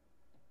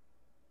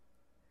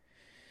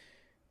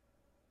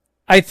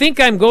 I think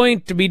I'm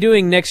going to be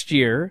doing next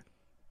year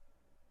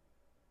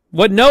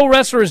what no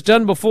wrestler has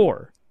done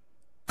before.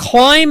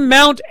 Climb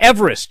Mount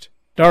Everest,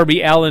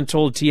 Darby Allin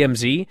told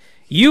TMZ.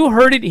 You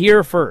heard it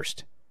here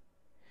first.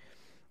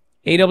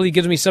 AW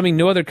gives me something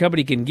no other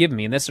company can give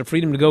me, and that's the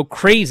freedom to go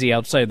crazy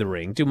outside the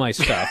ring, do my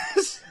stuff.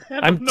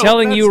 I'm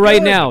telling you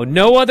right now,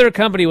 no other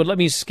company would let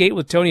me skate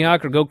with Tony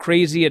Hawk or go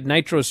crazy at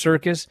Nitro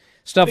Circus,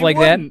 stuff like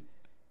that.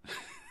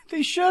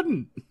 They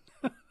shouldn't.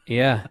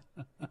 Yeah.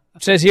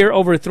 It says here,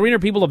 over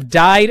 300 people have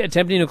died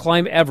attempting to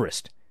climb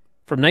Everest.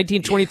 From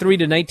 1923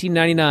 to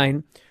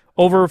 1999,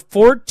 over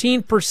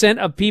 14%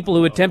 of people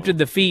who attempted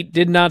the feat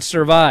did not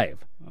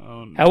survive.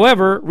 Oh, no.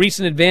 However,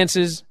 recent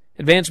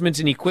advancements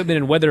in equipment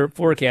and weather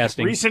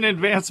forecasting. Recent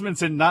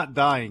advancements in not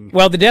dying.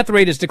 Well, the death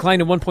rate has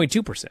declined to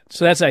 1.2%.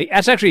 So that's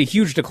actually a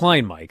huge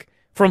decline, Mike.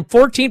 From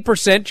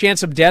 14%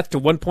 chance of death to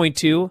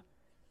 1.2%,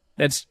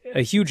 that's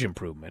a huge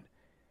improvement.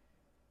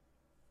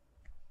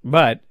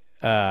 But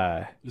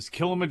is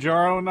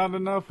Kilimanjaro not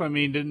enough? I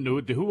mean,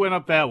 who went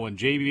up that one?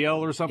 JBL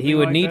or something? He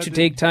would need to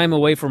take time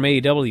away from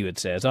AEW, it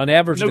says. On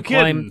average, the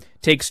climb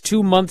takes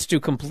 2 months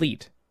to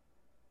complete.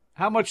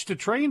 How much to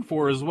train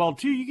for as well,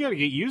 too? You got to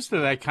get used to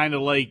that kind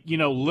of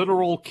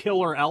literal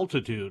killer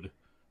altitude.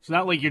 It's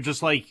not like you're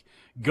just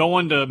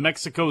going to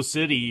Mexico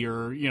City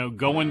or,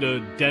 going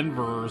to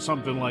Denver or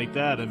something like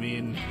that. I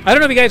mean, I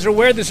don't know if you guys are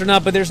aware of this or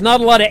not, but there's not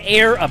a lot of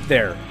air up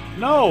there.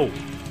 No.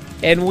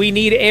 And we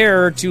need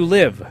air to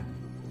live.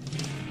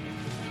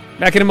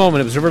 Back in a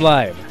moment, Observer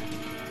Live.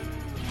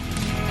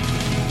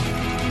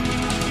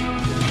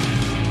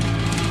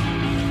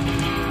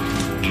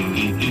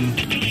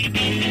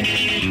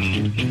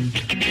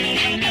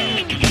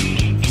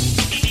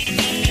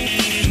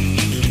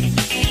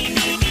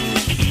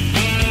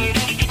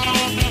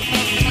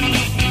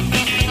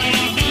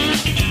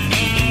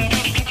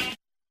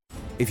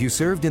 If you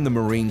served in the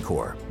Marine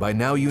Corps, by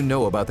now you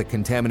know about the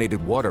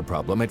contaminated water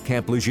problem at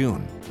Camp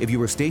Lejeune. If you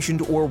were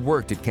stationed or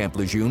worked at Camp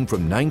Lejeune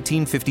from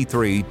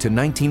 1953 to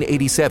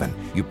 1987,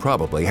 you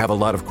probably have a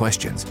lot of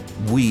questions.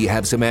 We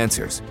have some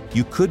answers.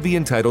 You could be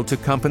entitled to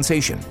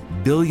compensation.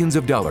 Billions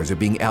of dollars are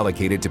being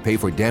allocated to pay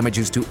for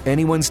damages to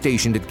anyone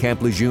stationed at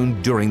Camp Lejeune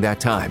during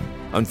that time.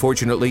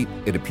 Unfortunately,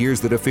 it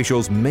appears that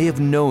officials may have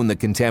known the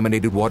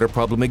contaminated water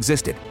problem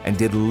existed and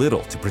did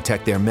little to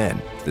protect their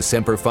men. The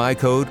Sempervive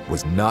code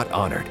was not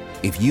honored.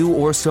 If you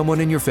or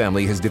someone in your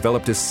family has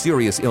developed a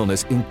serious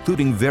illness,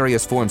 including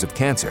various forms of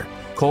cancer,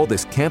 call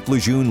this Camp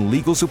Lejeune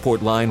legal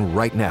support line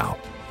right now.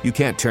 You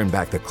can't turn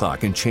back the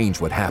clock and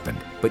change what happened,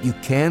 but you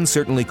can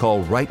certainly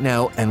call right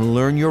now and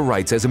learn your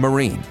rights as a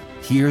Marine.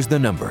 Here's the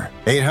number.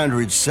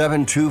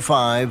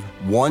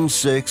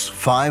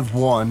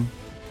 800-725-1651.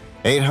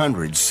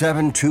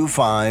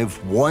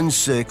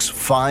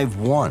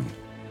 800-725-1651.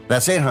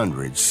 That's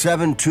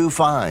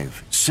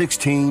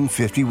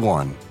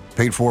 800-725-1651.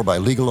 Paid for by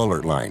Legal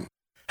Alert Line.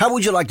 How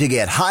would you like to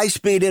get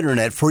high-speed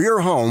internet for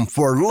your home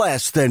for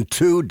less than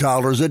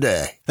 $2 a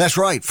day? That's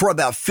right. For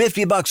about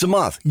 $50 a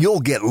month, you'll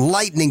get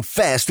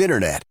lightning-fast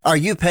internet. Are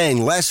you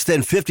paying less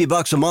than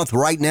 $50 a month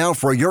right now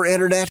for your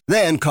internet?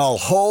 Then call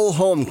Whole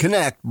Home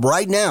Connect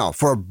right now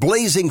for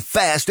blazing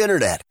fast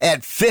internet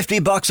at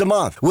 $50 a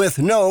month with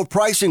no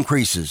price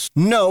increases,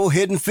 no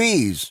hidden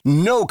fees,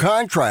 no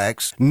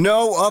contracts,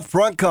 no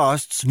upfront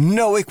costs,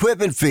 no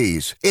equipment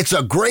fees. It's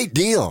a great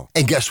deal.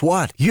 And guess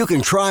what? You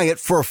can try it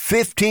for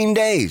 15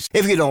 days.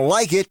 If you don't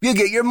like it, you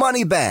get your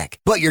money back.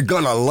 But you're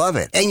going to love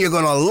it, and you're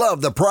going to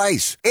love the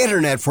price.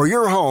 Internet for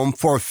your home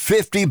for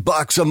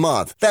 $50 a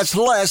month. That's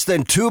less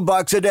than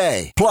 $2 a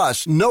day.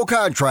 Plus, no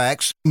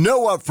contracts,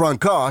 no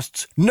upfront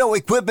costs, no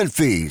equipment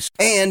fees,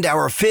 and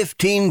our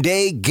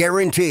 15-day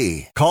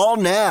guarantee. Call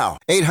now.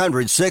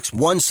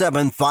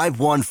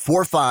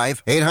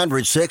 800-617-5145.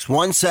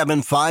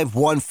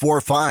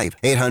 800-617-5145.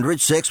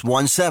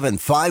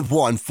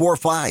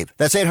 800-617-5145.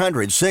 That's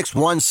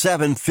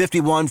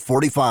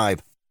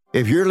 800-617-5145.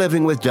 If you're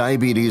living with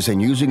diabetes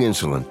and using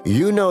insulin,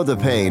 you know the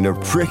pain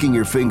of pricking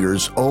your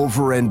fingers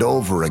over and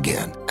over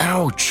again.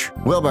 Ouch!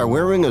 Well, by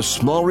wearing a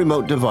small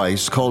remote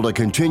device called a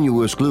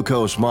continuous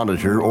glucose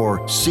monitor, or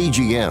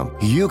CGM,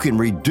 you can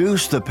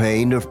reduce the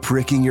pain of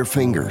pricking your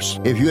fingers.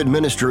 If you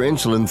administer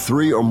insulin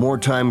 3 or more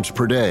times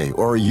per day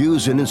or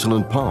use an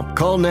insulin pump,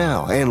 call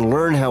now and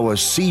learn how a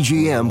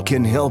CGM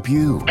can help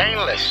you.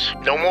 Painless.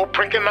 No more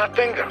pricking pricking my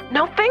finger.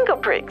 No finger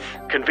pricks.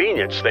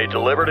 Convenience. They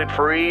delivered it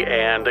free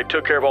and they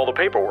took care of all the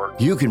paperwork.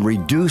 You can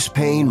reduce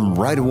pain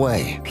right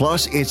away.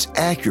 Plus, it's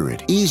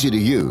accurate, easy to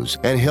use,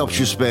 and helps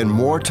you spend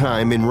more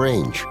time in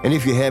range. And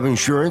if you have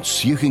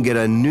insurance, you can get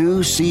a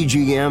new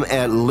CGM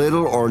at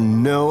little or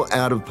no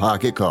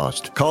out-of-pocket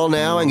cost. Call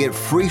now and get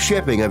free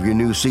shipping of your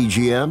new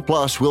CGM.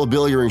 Plus, we'll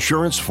bill your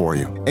insurance for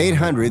you.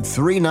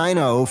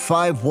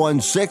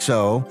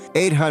 800-390-5160.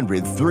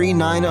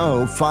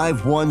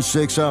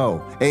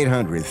 800-390-5160.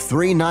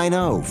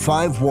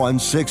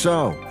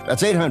 800-390-5160.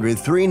 That's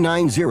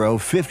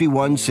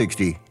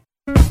 800-390-5160.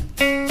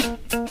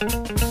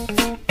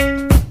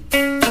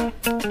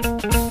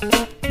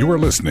 You are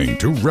listening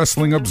to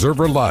Wrestling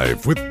Observer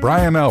Live with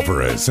Bryan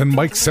Alvarez and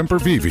Mike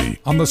Sempervive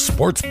on the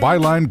Sports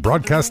Byline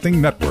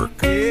Broadcasting Network.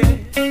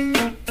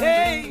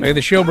 Hey,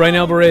 the show, Bryan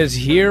Alvarez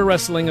here,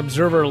 Wrestling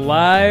Observer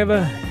Live.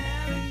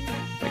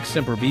 Mike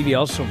Sempervive,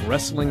 also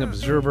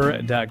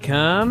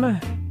WrestlingObserver.com.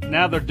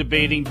 Now they're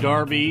debating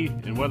Darby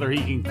and whether he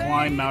can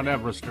climb Mount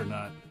Everest or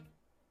not.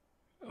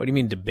 What do you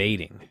mean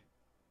debating?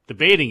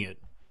 Debating it.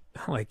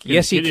 Like,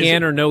 yes, he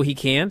can, or no, he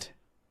can't?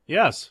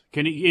 Yes.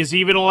 Is he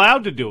even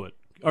allowed to do it?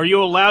 Are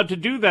you allowed to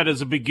do that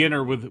as a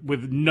beginner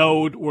with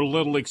no or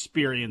little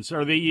experience?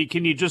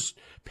 Can you just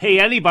pay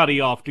anybody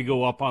off to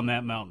go up on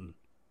that mountain?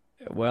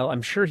 Well,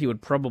 I'm sure he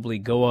would probably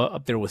go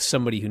up there with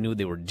somebody who knew what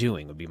they were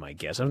doing, would be my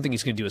guess. I don't think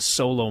he's going to do a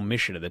solo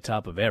mission at the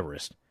top of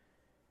Everest.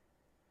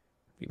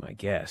 Would be my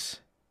guess.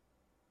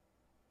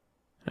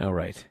 All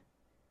right.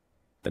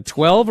 The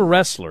 12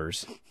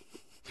 wrestlers.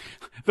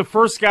 The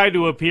first guy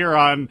to appear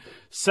on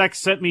Sex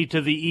Sent Me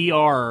to the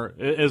ER,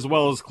 as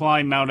well as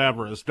climb Mount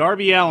Everest.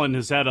 Darby Allin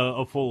has had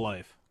a full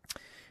life.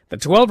 The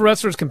 12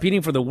 wrestlers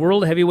competing for the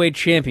World Heavyweight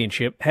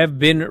Championship have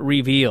been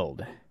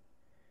revealed.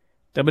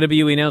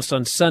 WWE announced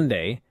on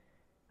Sunday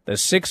the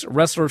 6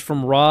 wrestlers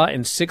from Raw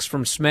and 6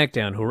 from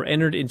SmackDown who were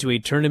entered into a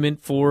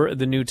tournament for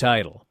the new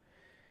title.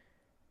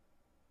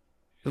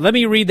 Let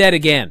me read that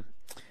again.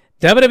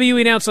 WWE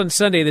announced on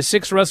Sunday the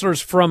 6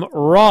 wrestlers from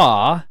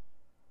Raw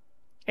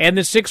and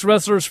the 6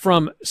 wrestlers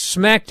from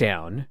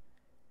SmackDown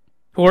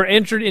who are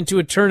entered into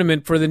a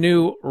tournament for the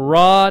new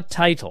Raw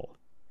title.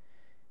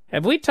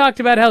 Have we talked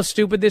about how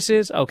stupid this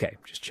is? Okay,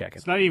 just checking.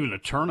 It's not even a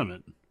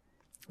tournament.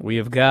 We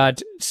have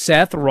got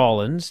Seth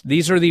Rollins.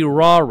 These are the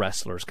Raw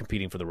wrestlers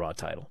competing for the Raw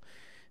title.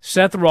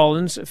 Seth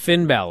Rollins,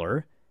 Finn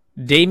Balor,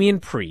 Damian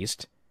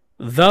Priest,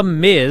 The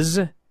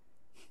Miz,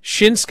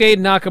 Shinsuke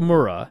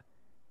Nakamura,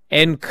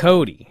 and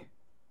Cody.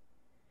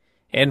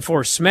 And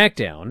for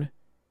SmackDown,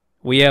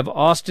 we have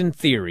Austin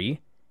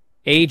Theory,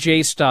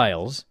 AJ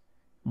Styles,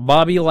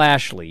 Bobby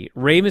Lashley,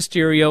 Rey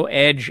Mysterio,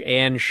 Edge,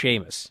 and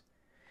Sheamus.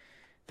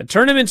 The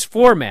tournament's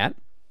format,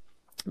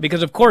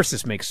 because of course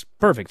this makes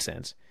perfect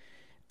sense,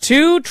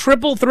 2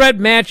 triple threat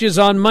matches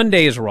on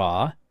Monday's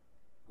Raw,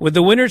 with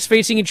the winners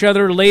facing each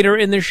other later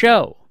in the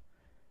show.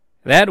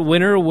 That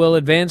winner will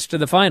advance to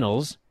the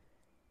finals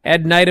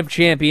at Night of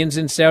Champions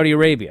in Saudi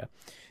Arabia.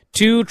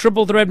 2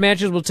 triple threat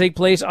matches will take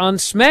place on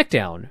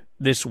SmackDown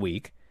this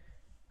week,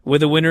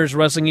 with the winners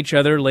wrestling each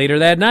other later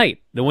that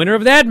night. The winner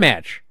of that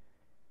match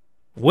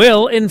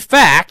will, in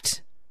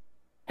fact,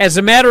 as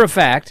a matter of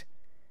fact,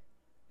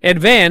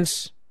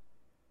 advance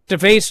to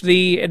face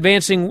the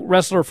advancing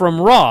wrestler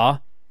from Raw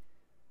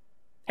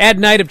at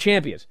Night of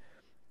Champions.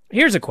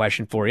 Here's a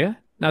question for you.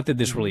 Not that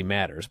this really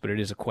matters, but it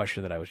is a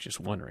question that I was just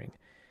wondering.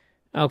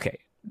 Okay,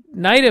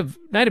 Night of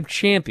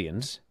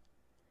Champions,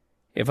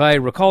 if I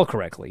recall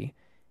correctly,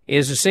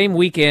 is the same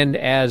weekend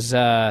as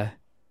All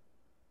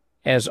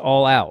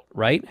Out,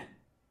 right?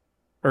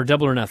 Or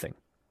Double or Nothing.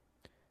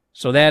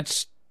 So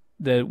that's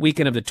the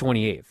weekend of the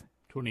 28th.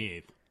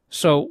 28th.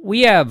 So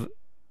we have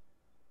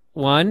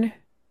 1,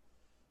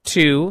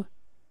 2,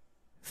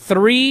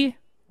 3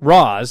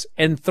 Raws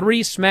and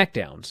 3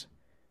 SmackDowns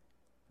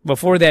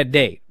before that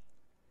date.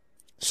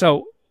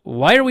 So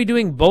why are we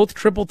doing both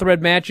triple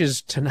threat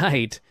matches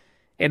tonight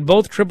and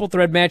both triple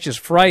threat matches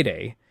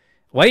Friday?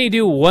 Why don't you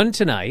do one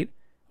tonight,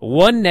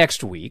 one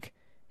next week,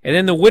 and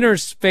then the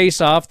winners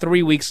face off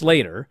 3 weeks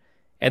later,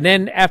 and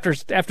then after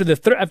the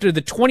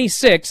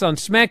 26th on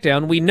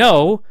SmackDown, we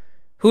know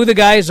who the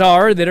guys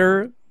are that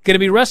are going to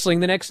be wrestling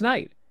the next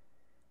night.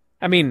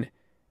 I mean,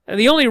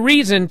 the only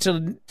reason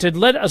to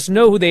let us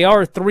know who they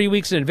are 3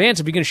 weeks in advance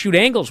if you're going to shoot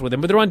angles with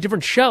them, but they're on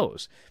different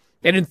shows.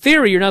 And in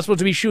theory, you're not supposed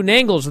to be shooting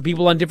angles with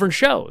people on different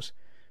shows.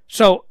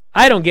 So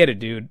I don't get it,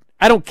 dude.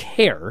 I don't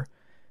care,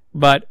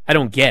 but I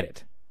don't get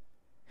it.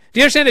 Do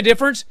you understand the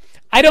difference?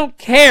 I don't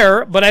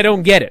care, but I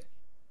don't get it.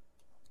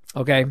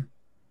 Okay?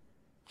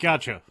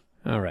 Gotcha.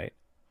 All right.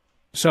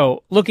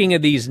 So looking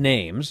at these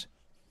names,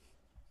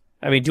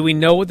 I mean, do we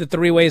know what the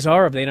 3 ways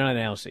are, or have they not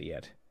announced it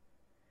yet?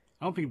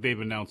 I don't think they've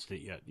announced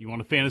it yet. You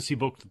want a fantasy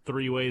book, the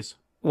 3 ways?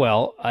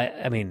 Well,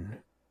 I mean,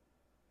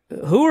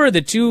 who are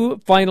the 2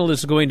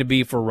 finalists going to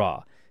be for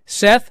Raw?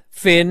 Seth,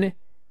 Finn,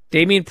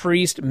 Damian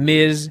Priest,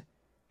 Miz,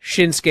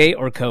 Shinsuke,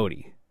 or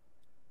Cody?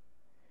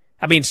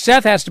 I mean,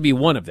 Seth has to be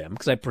one of them,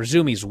 because I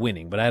presume he's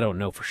winning, but I don't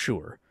know for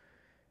sure.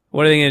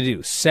 What are they going to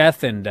do?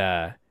 Seth and,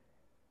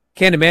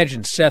 can't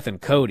imagine Seth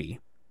and Cody.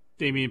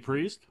 Damian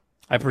Priest?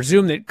 I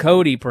presume that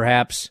Cody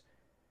perhaps...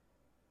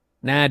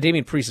 Nah,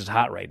 Damian Priest is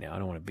hot right now. I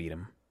don't want to beat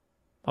him.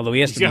 Although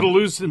he's got to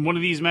lose in one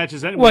of these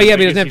matches anyway. Well, yeah,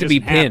 but he doesn't have to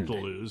be pinned. Have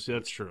to lose.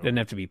 That's true. Doesn't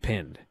have to be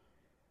pinned.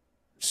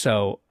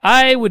 So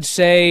I would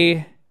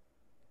say,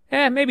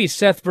 maybe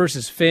Seth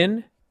versus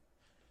Finn.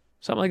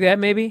 Something like that,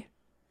 maybe.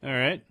 All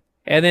right.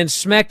 And then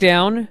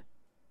SmackDown...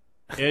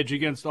 Edge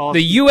against Austin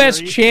The U.S.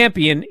 Theory.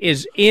 champion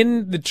is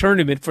in the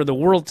tournament for the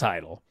world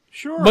title.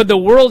 Sure. But the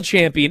world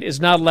champion is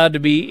not allowed to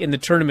be in the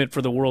tournament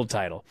for the world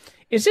title.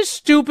 Is this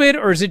stupid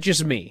or is it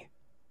just me?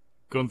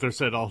 Gunther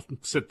said, I'll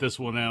sit this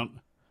one out.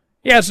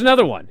 Yeah, it's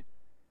another one.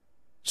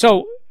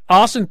 So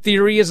Austin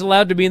Theory is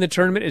allowed to be in the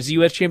tournament as the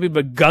U.S. champion,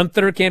 but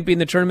Gunther can't be in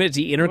the tournament as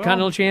the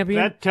Intercontinental champion?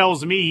 That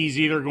tells me he's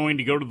either going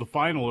to go to the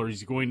final or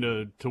he's going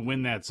to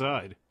win that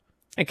side.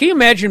 And can you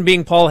imagine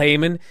being Paul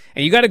Heyman,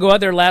 and you got to go out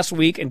there last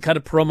week and cut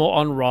a promo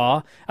on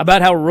Raw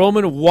about how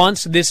Roman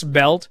wants this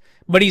belt,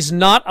 but he's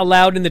not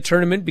allowed in the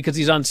tournament because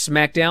he's on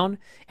SmackDown?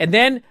 And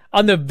then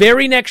on the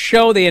very next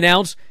show, they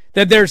announce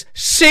that there's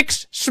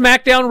 6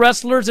 SmackDown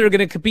wrestlers that are going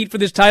to compete for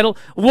this title,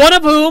 one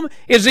of whom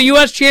is the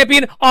U.S.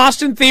 champion,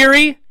 Austin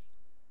Theory.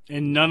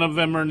 And none of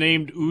them are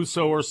named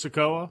Uso or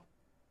Sikoa?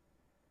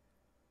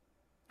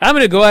 I'm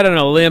going to go out on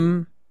a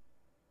limb,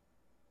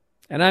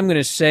 and I'm going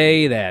to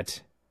say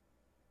that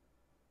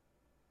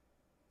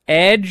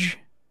Edge,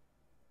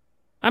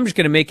 I'm just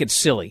going to make it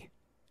silly.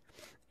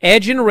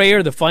 Edge and Rey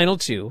are the final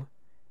 2.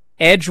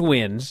 Edge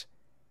wins.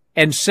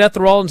 And Seth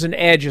Rollins and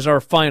Edge is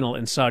our final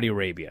in Saudi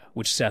Arabia,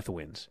 which Seth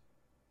wins.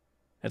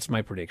 That's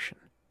my prediction.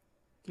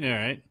 All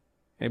right.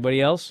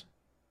 Anybody else?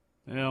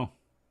 Well,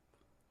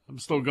 I'm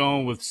still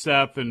going with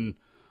Seth, and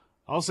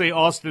I'll say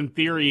Austin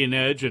Theory and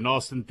Edge, and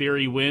Austin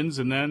Theory wins,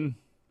 and then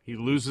he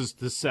loses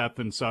to Seth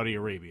in Saudi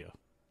Arabia.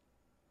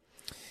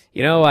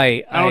 You know,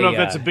 I don't know if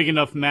that's a big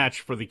enough match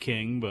for the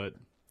King, but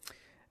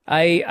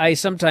I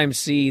sometimes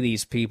see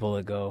these people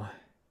that go,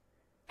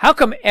 how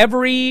come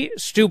every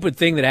stupid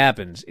thing that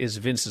happens is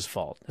Vince's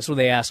fault? That's what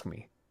they ask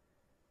me.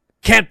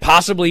 Can't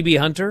possibly be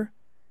Hunter?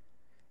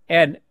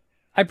 And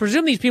I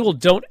presume these people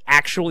don't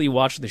actually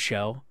watch the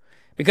show.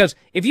 Because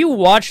if you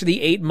watch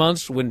the 8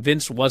 months when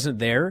Vince wasn't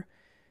there,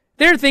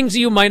 there are things that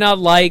you might not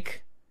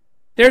like.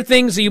 There are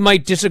things that you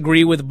might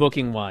disagree with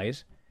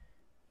booking-wise.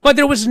 But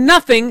there was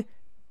nothing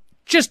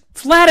just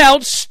flat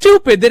out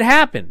stupid that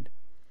happened.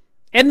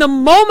 And the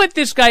moment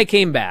this guy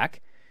came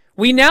back,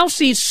 we now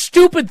see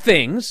stupid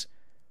things.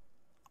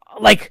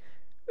 Like,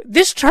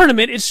 this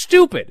tournament is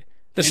stupid.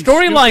 The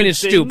storyline is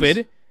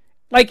stupid.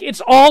 Like,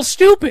 it's all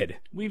stupid.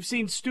 We've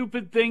seen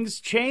stupid things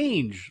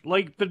change,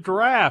 like the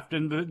draft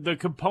and the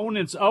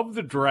components of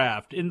the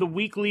draft in the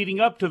week leading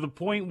up to the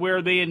point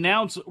where they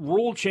announce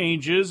rule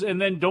changes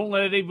and then don't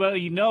let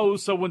anybody know.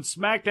 So when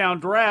SmackDown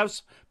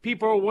drafts,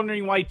 people are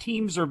wondering why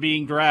teams are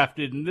being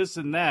drafted and this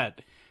and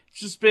that.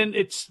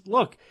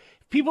 Look,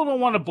 people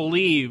don't want to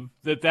believe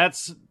that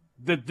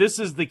this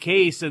is the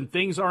case and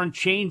things aren't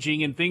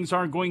changing and things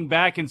aren't going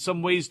back in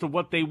some ways to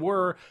what they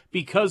were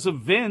because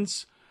of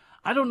Vince.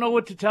 I don't know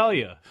what to tell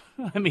you.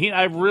 I mean,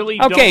 I really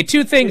don't. Okay,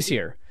 2 things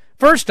here.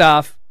 First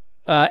off,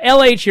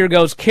 LH here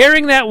goes,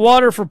 carrying that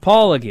water for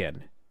Paul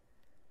again.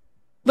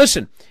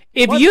 Listen,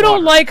 if you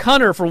don't like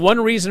Hunter for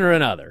one reason or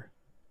another,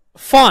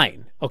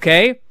 fine,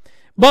 okay?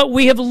 But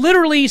we have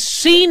literally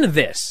seen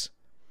this.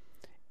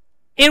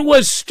 It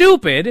was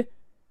stupid,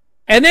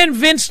 and then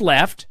Vince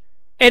left,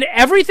 and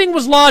everything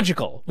was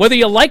logical, whether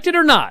you liked it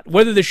or not,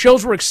 whether the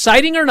shows were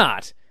exciting or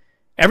not.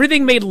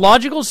 Everything made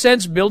logical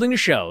sense building the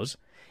shows.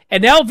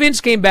 And now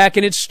Vince came back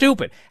and it's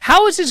stupid.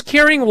 How is this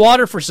carrying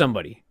water for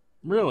somebody?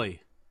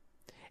 Really?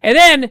 And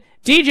then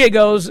DJ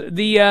goes,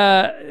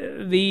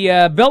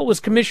 the belt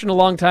was commissioned a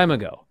long time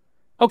ago.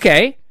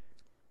 Okay,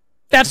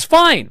 that's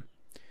fine.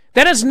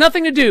 That has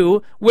nothing to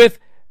do with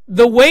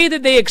the way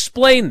that they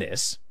explain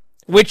this,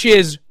 which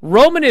is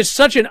Roman is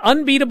such an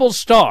unbeatable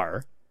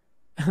star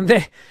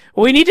that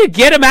we need to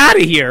get him out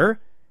of here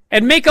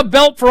and make a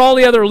belt for all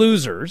the other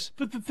losers.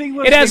 But the thing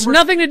was, it has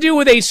nothing to do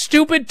with a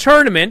stupid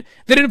tournament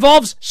that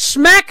involves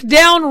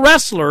SmackDown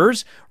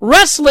wrestlers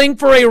wrestling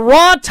for a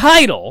Raw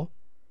title.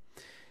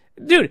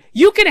 Dude,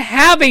 you can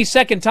have a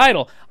second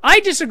title. I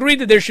disagree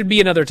that there should be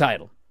another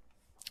title.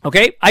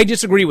 Okay? I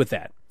disagree with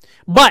that.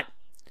 But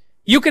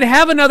you can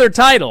have another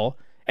title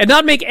and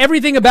not make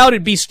everything about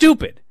it be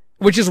stupid,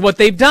 which is what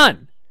they've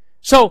done.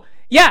 So,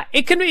 yeah,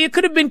 it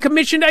could have been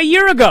commissioned a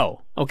year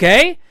ago,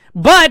 okay?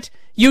 But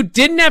you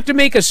didn't have to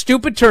make a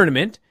stupid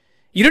tournament.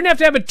 You didn't have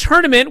to have a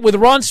tournament with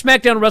Raw and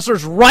SmackDown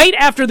wrestlers right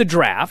after the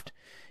draft.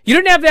 You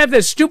didn't have to have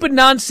this stupid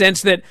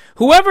nonsense that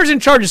whoever's in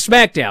charge of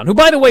SmackDown, who,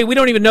 by the way, we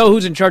don't even know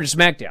who's in charge of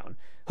SmackDown.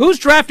 Who's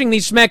drafting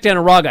these SmackDown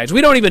and Raw guys?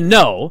 We don't even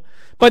know.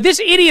 But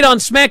this idiot on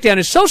SmackDown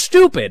is so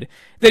stupid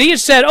that he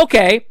has said,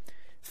 okay,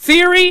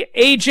 Theory,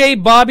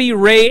 AJ, Bobby,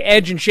 Ray,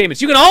 Edge, and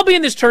Sheamus, you can all be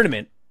in this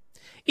tournament,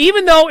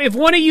 even though if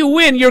one of you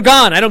win, you're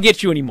gone. I don't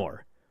get you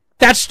anymore.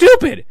 That's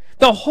stupid.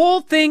 The whole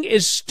thing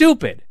is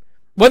stupid,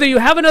 whether you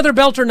have another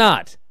belt or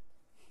not.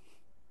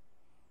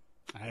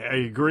 I I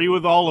agree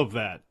with all of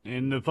that.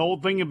 And the whole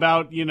thing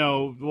about,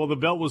 the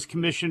belt was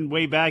commissioned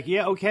way back.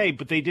 Yeah, okay,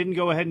 but they didn't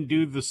go ahead and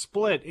do the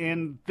split.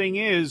 And the thing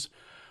is,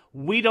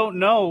 we don't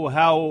know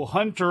how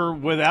Hunter,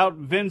 without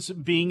Vince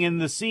being in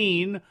the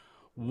scene,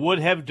 would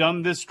have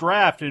done this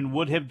draft and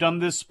would have done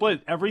this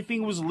split.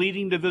 Everything was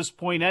leading to this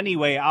point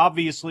anyway,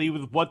 obviously,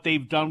 with what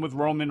they've done with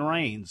Roman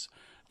Reigns.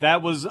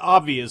 That was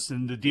obvious.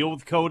 And the deal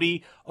with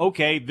Cody,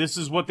 okay, this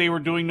is what they were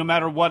doing no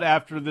matter what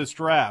after this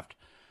draft.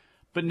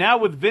 But now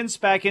with Vince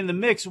back in the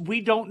mix,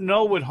 we don't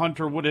know what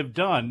Hunter would have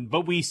done.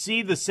 But we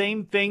see the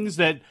same things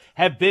that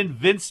have been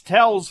Vince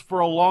tells for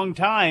a long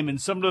time,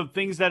 and some of the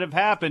things that have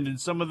happened,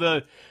 and some of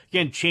the,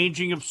 again,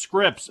 changing of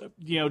scripts,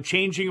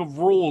 changing of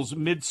rules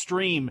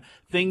midstream,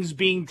 things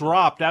being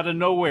dropped out of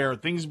nowhere,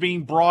 things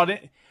being brought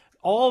in,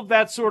 all of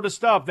that sort of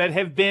stuff that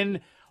have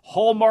been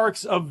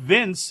hallmarks of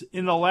Vince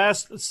in the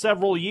last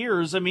several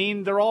years. I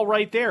mean, they're all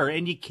right there.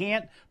 And you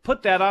can't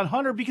put that on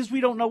Hunter because we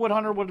don't know what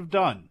Hunter would have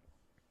done.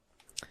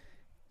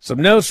 Some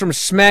notes from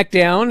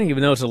SmackDown,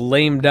 even though it's a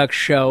lame duck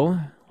show.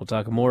 We'll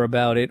talk more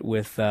about it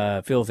with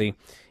Filthy.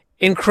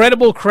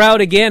 Incredible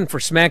crowd again for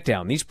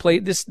SmackDown.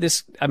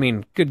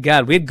 Good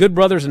God. We had Good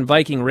Brothers and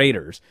Viking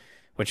Raiders,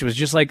 which was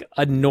just like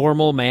a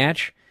normal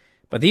match.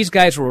 But these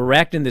guys were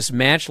wrecked in this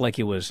match like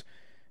it was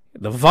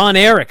the Von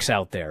Erichs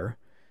out there.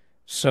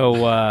 So,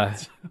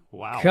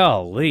 wow.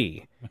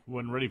 Golly.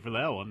 Wasn't ready for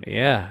that one.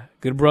 Yeah.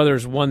 Good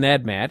Brothers won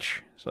that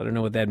match. So I don't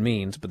know what that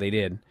means, but they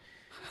did.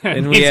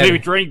 It means they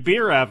drank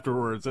beer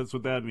afterwards. That's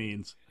what that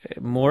means.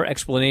 More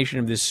explanation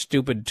of this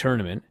stupid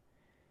tournament.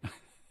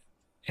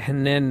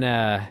 And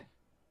then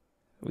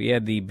we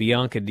had the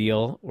Bianca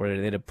deal where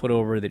they had to put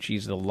over that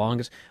she's the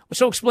longest.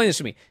 So explain this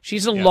to me.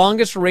 She's the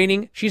longest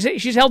reigning.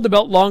 She's held the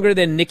belt longer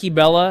than Nikki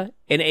Bella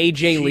and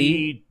AJ Lee.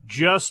 She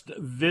just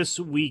this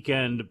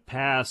weekend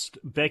passed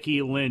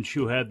Becky Lynch,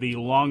 who had the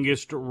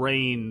longest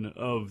reign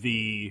of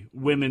the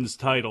women's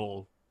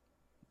title.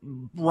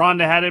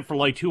 Ronda had it for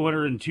like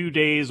 202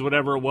 days,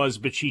 whatever it was,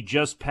 but she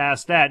just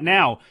passed that.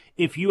 Now,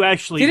 if you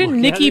actually didn't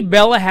Nikki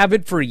Bella have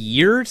it for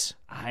years?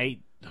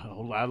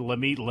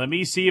 Let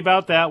me see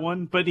about that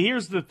one. But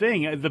here's the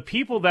thing: the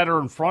people that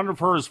are in front of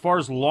her as far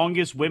as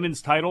longest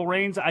women's title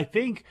reigns, I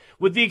think,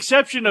 with the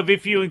exception of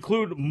if you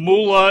include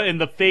Moolah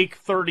and the fake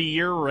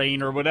 30-year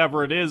reign or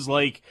whatever it is,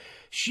 like.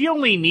 She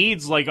only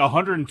needs like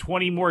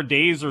 120 more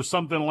days or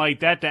something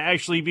like that to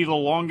actually be the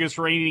longest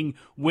reigning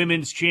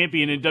women's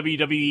champion in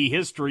WWE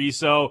history.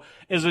 So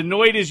as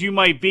annoyed as you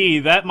might be,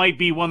 that might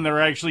be one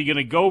they're actually going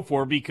to go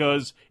for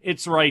because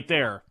it's right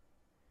there.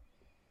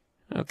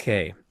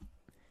 Okay.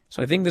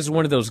 So I think this is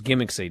one of those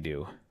gimmicks they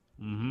do.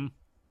 Mm-hmm.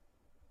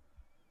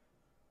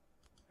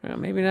 Well,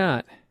 maybe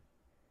not.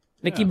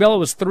 Nikki Bella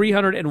was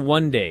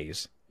 301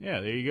 days.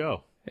 Yeah, there you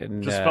go.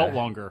 And, just felt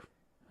longer.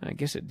 I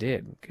guess it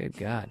did. Good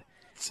God.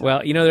 Well,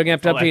 they're going to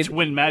have to update.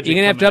 Twin magic. You're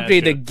going to have to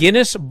update the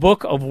Guinness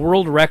Book of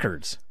World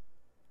Records.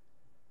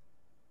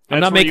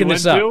 I'm not making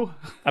this up.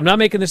 I'm not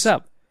making this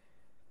up.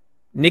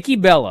 Nikki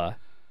Bella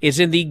is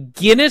in the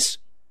Guinness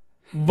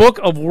Book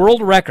of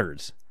World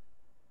Records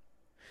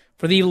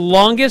for the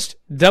longest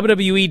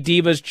WWE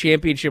Divas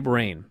Championship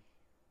reign.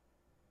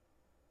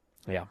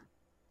 Yeah.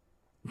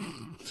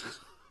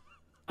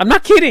 I'm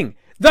not kidding.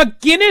 The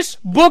Guinness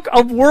Book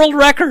of World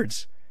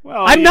Records.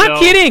 Well, I'm not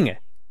kidding.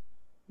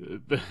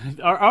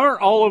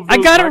 Aren't all of those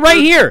I got records, it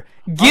right here.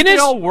 Guinness it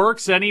all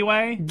works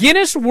anyway.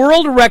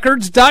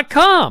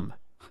 GuinnessWorldRecords.com.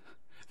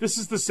 This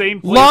is the same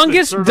place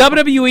longest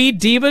WWE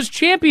Divas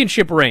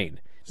Championship reign.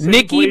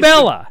 Nikki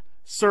Bella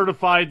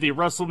certified the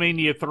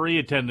WrestleMania 3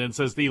 attendance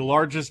as the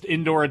largest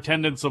indoor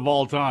attendance of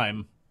all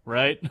time.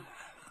 Right?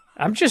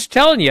 I'm just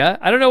telling you.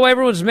 I don't know why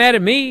everyone's mad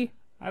at me.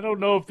 I don't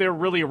know if they're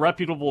really a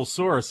reputable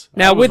source.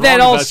 Now, with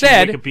that all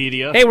said,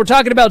 hey, we're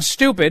talking about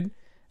stupid.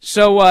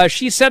 So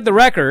she set the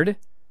record.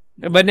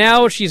 But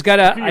now she's got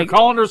a... You're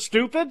calling her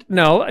stupid?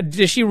 No.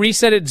 Does she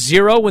reset at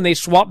 0 when they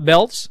swap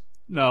belts?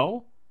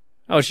 No.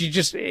 Oh, she's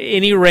just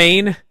any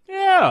reign?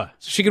 Yeah.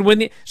 So she can win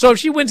the... So if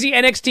she wins the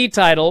NXT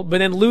title, but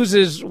then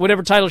loses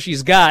whatever title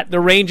she's got,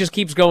 the reign just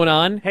keeps going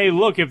on? Hey,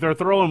 look, if they're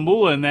throwing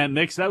Moolah in that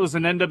mix, that was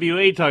an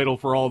NWA title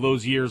for all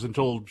those years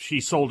until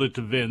she sold it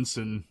to Vince,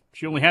 and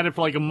she only had it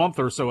for like a month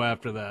or so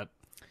after that.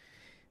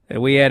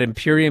 And we had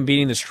Imperium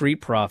beating the Street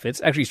Profits.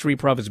 Actually, Street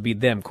Profits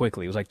beat them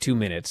quickly. It was like 2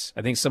 minutes.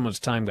 I think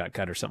someone's time got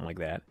cut or something like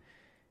that.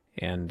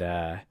 And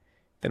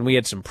then we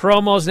had some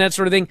promos and that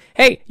sort of thing.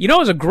 Hey, you know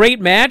it was a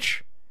great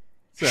match?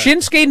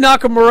 Shinsuke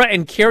Nakamura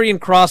and Karrion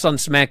Kross on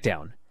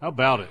SmackDown. How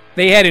about it?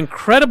 They had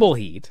incredible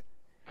heat.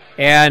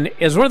 And it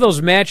was one of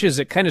those matches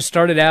that kind of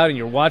started out and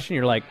you're watching,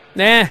 you're like,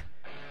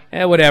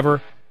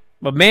 whatever.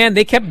 But, man,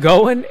 they kept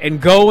going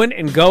and going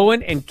and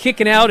going and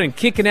kicking out and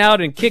kicking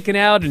out and kicking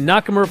out, and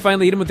Nakamura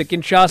finally hit him with the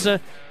Kinshasa.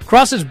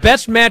 Kross's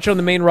best match on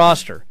the main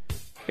roster.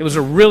 It was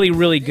a really,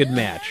 really good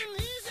match.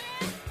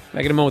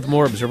 Back in a moment with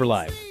more Observer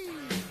Live.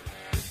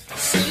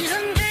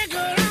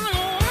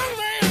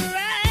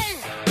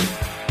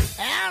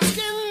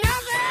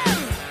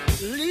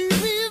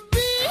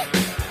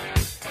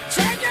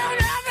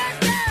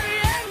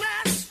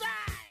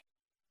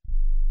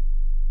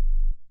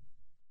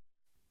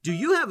 Do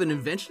you have an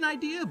invention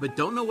idea but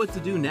don't know what to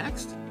do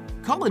next?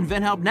 Call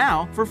InventHelp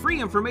now for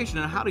free information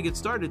on how to get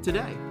started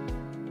today.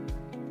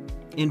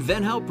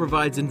 InventHelp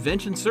provides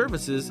invention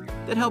services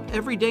that help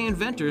everyday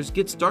inventors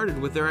get started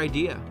with their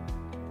idea.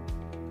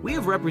 We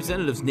have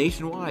representatives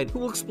nationwide who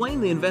will explain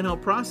the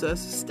InventHelp process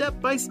step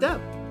by step.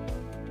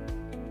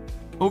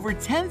 Over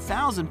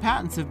 10,000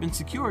 patents have been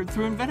secured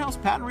through InventHelp's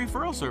patent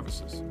referral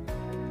services.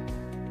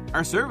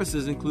 Our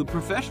services include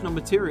professional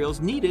materials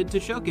needed to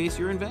showcase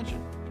your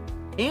invention,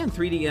 and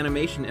 3D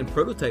animation and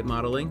prototype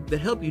modeling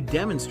that help you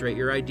demonstrate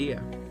your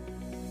idea.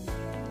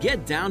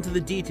 Get down to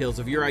the details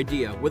of your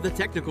idea with a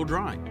technical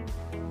drawing.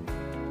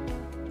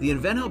 The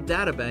InventHelp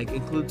Databank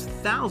includes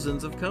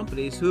thousands of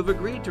companies who have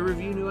agreed to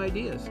review new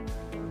ideas.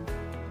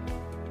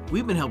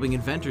 We've been helping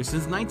inventors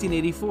since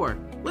 1984.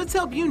 Let's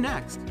help you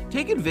next.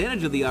 Take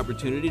advantage of the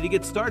opportunity to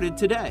get started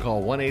today.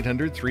 Call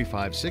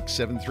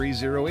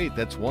 1-800-356-7308.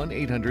 That's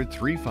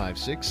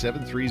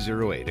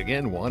 1-800-356-7308.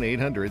 Again,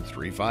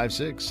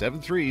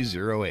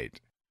 1-800-356-7308.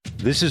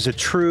 This is a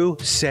true,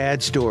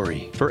 sad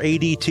story for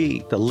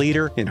ADT, the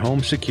leader in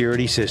home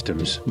security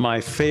systems. My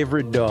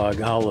favorite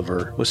dog,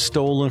 Oliver, was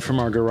stolen from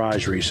our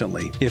garage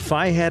recently. If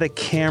I had a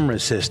camera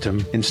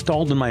system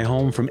installed in my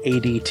home from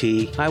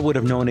ADT, I would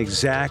have known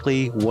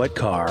exactly what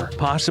car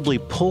possibly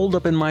pulled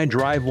up in my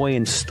driveway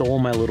and stole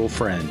my little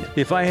friend.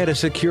 If I had a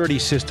security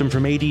system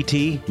from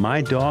ADT,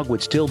 my dog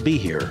would still be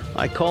here.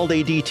 I called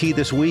ADT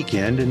this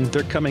weekend, and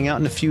they're coming out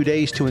in a few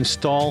days to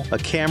install a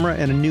camera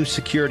and a new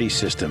security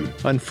system.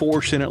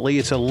 Unfortunately,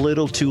 it's a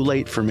little too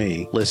late for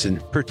me. Listen,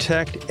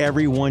 protect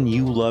everyone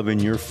you love in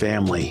your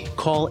family.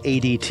 Call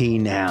ADT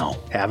now.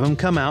 Have them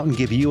come out and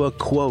give you a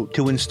quote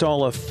to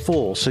install a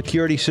full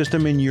security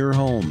system in your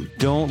home.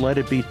 Don't let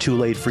it be too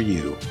late for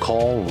you.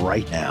 Call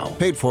right now.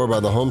 Paid for by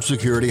the Home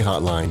Security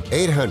Hotline.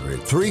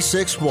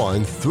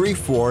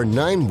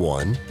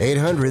 800-361-3491.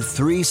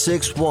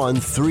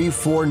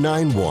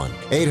 800-361-3491.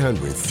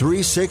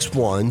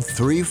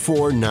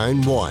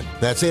 800-361-3491.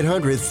 That's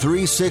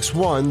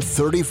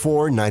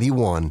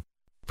 800-361-3491.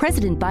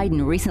 President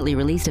Biden recently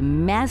released a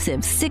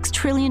massive $6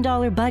 trillion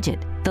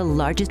budget, the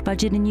largest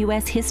budget in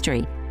U.S.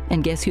 history.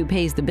 And guess who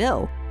pays the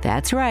bill?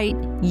 That's right,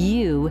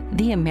 you,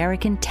 the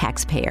American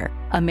taxpayer.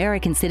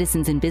 American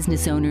citizens and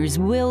business owners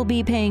will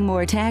be paying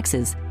more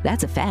taxes.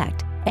 That's a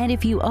fact. And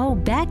if you owe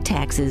back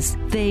taxes,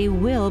 they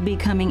will be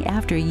coming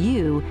after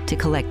you to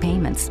collect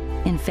payments.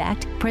 In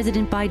fact,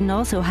 President Biden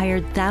also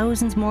hired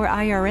thousands more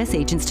IRS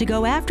agents to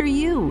go after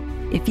you.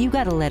 If you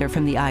got a letter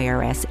from the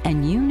IRS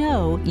and you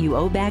know you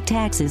owe back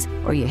taxes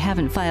or you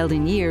haven't filed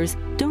in years,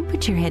 don't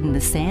put your head in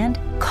the sand.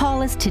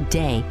 Call us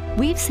today.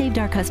 We've saved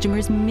our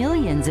customers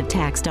millions of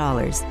tax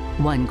dollars.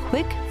 One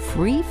quick,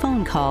 free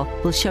phone call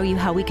will show you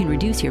how we can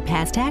reduce your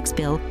past tax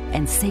bill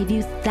and save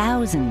you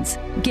thousands.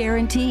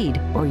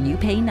 Guaranteed, or you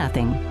pay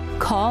nothing.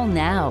 Call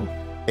now.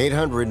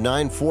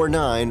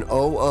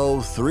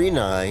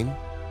 800-949-0039.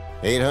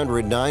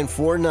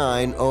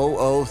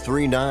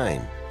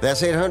 800-949-0039.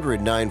 That's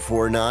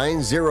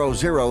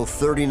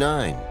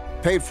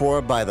 800-949-0039. Paid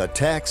for by the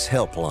Tax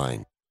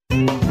Helpline.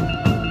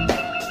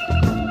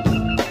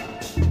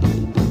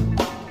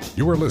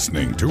 You are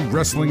listening to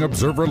Wrestling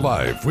Observer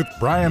Live with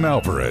Bryan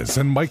Alvarez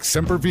and Mike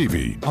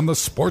Sempervive on the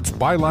Sports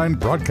Byline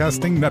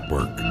Broadcasting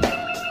Network.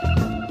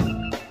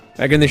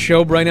 Back in the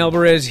show, Bryan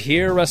Alvarez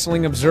here,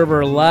 Wrestling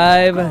Observer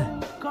Live.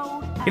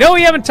 You know what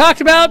we haven't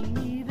talked about?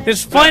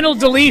 This final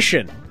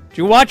deletion. Did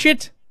you watch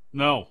it?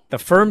 No. The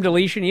firm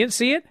deletion? You didn't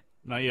see it?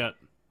 Not yet.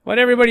 What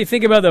did everybody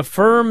think about the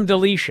firm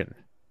deletion?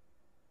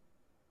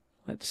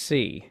 Let's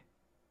see.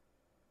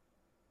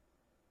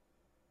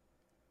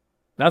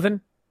 Nothing?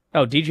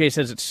 Oh, DJ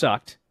says it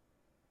sucked.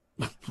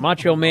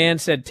 Macho Man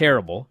said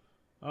terrible.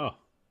 Oh.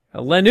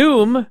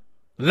 Lanum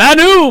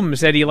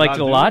said he liked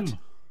it a lot.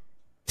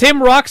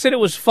 Tim Rock said it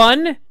was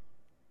fun.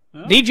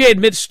 Oh. DJ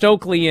admits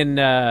Stokely and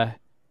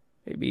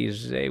maybe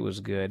Zay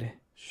was good.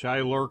 Shy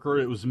Lurker,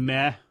 it was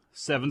meh.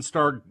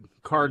 7-star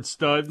card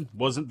stud,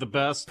 wasn't the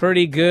best.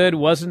 Pretty good,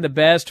 wasn't the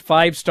best.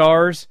 5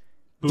 stars.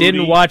 Booty.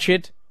 Didn't watch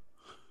it.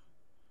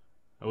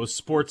 I was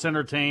sports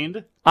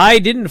entertained. I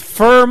didn't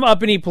firm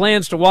up any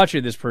plans to watch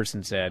it, this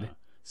person said.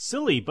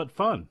 Silly, but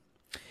fun.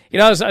 You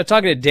know, I was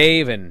talking to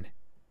Dave, and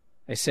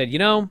I said, you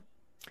know,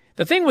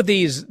 the thing with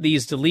these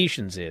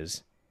deletions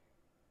is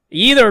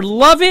you either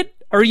love it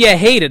or you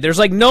hate it. There's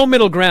like no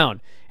middle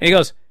ground. And he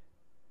goes,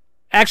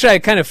 actually, I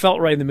kind of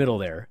felt right in the middle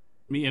there.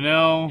 You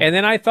know. And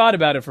then I thought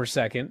about it for a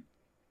second.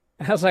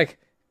 And I was like,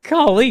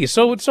 golly,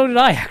 so did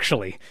I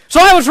actually.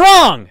 So I was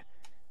wrong.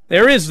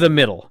 There is the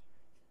middle.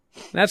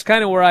 That's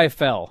kind of where I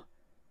fell.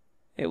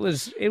 It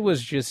was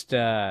just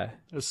a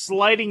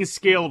sliding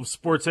scale of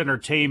sports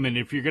entertainment.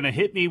 If you're going to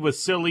hit me with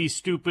silly,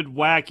 stupid,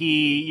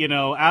 wacky, you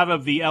know, out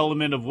of the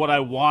element of what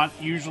I want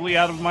usually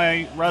out of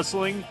my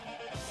wrestling,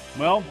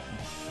 well,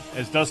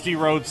 as Dusty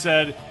Rhodes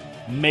said,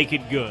 make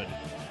it good.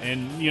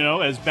 And, you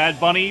know, as Bad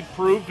Bunny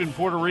proved in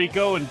Puerto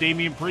Rico and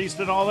Damian Priest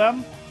and all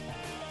them,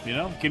 you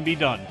know, can be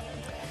done.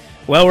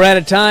 Well, we're out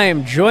of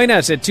time. Join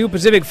us at 2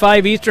 Pacific,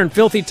 5 Eastern.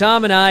 Filthy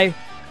Tom and I.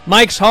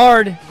 Mike's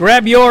hard.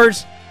 Grab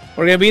yours.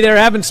 We're going to be there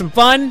having some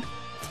fun.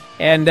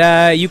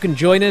 And you can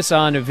join us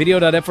on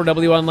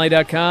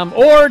video.f4wonline.com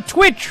or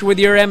Twitch with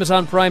your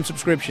Amazon Prime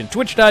subscription.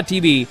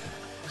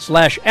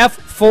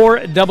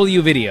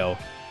 Twitch.tv/F4W Video.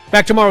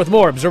 Back tomorrow with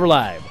more Observer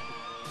Live.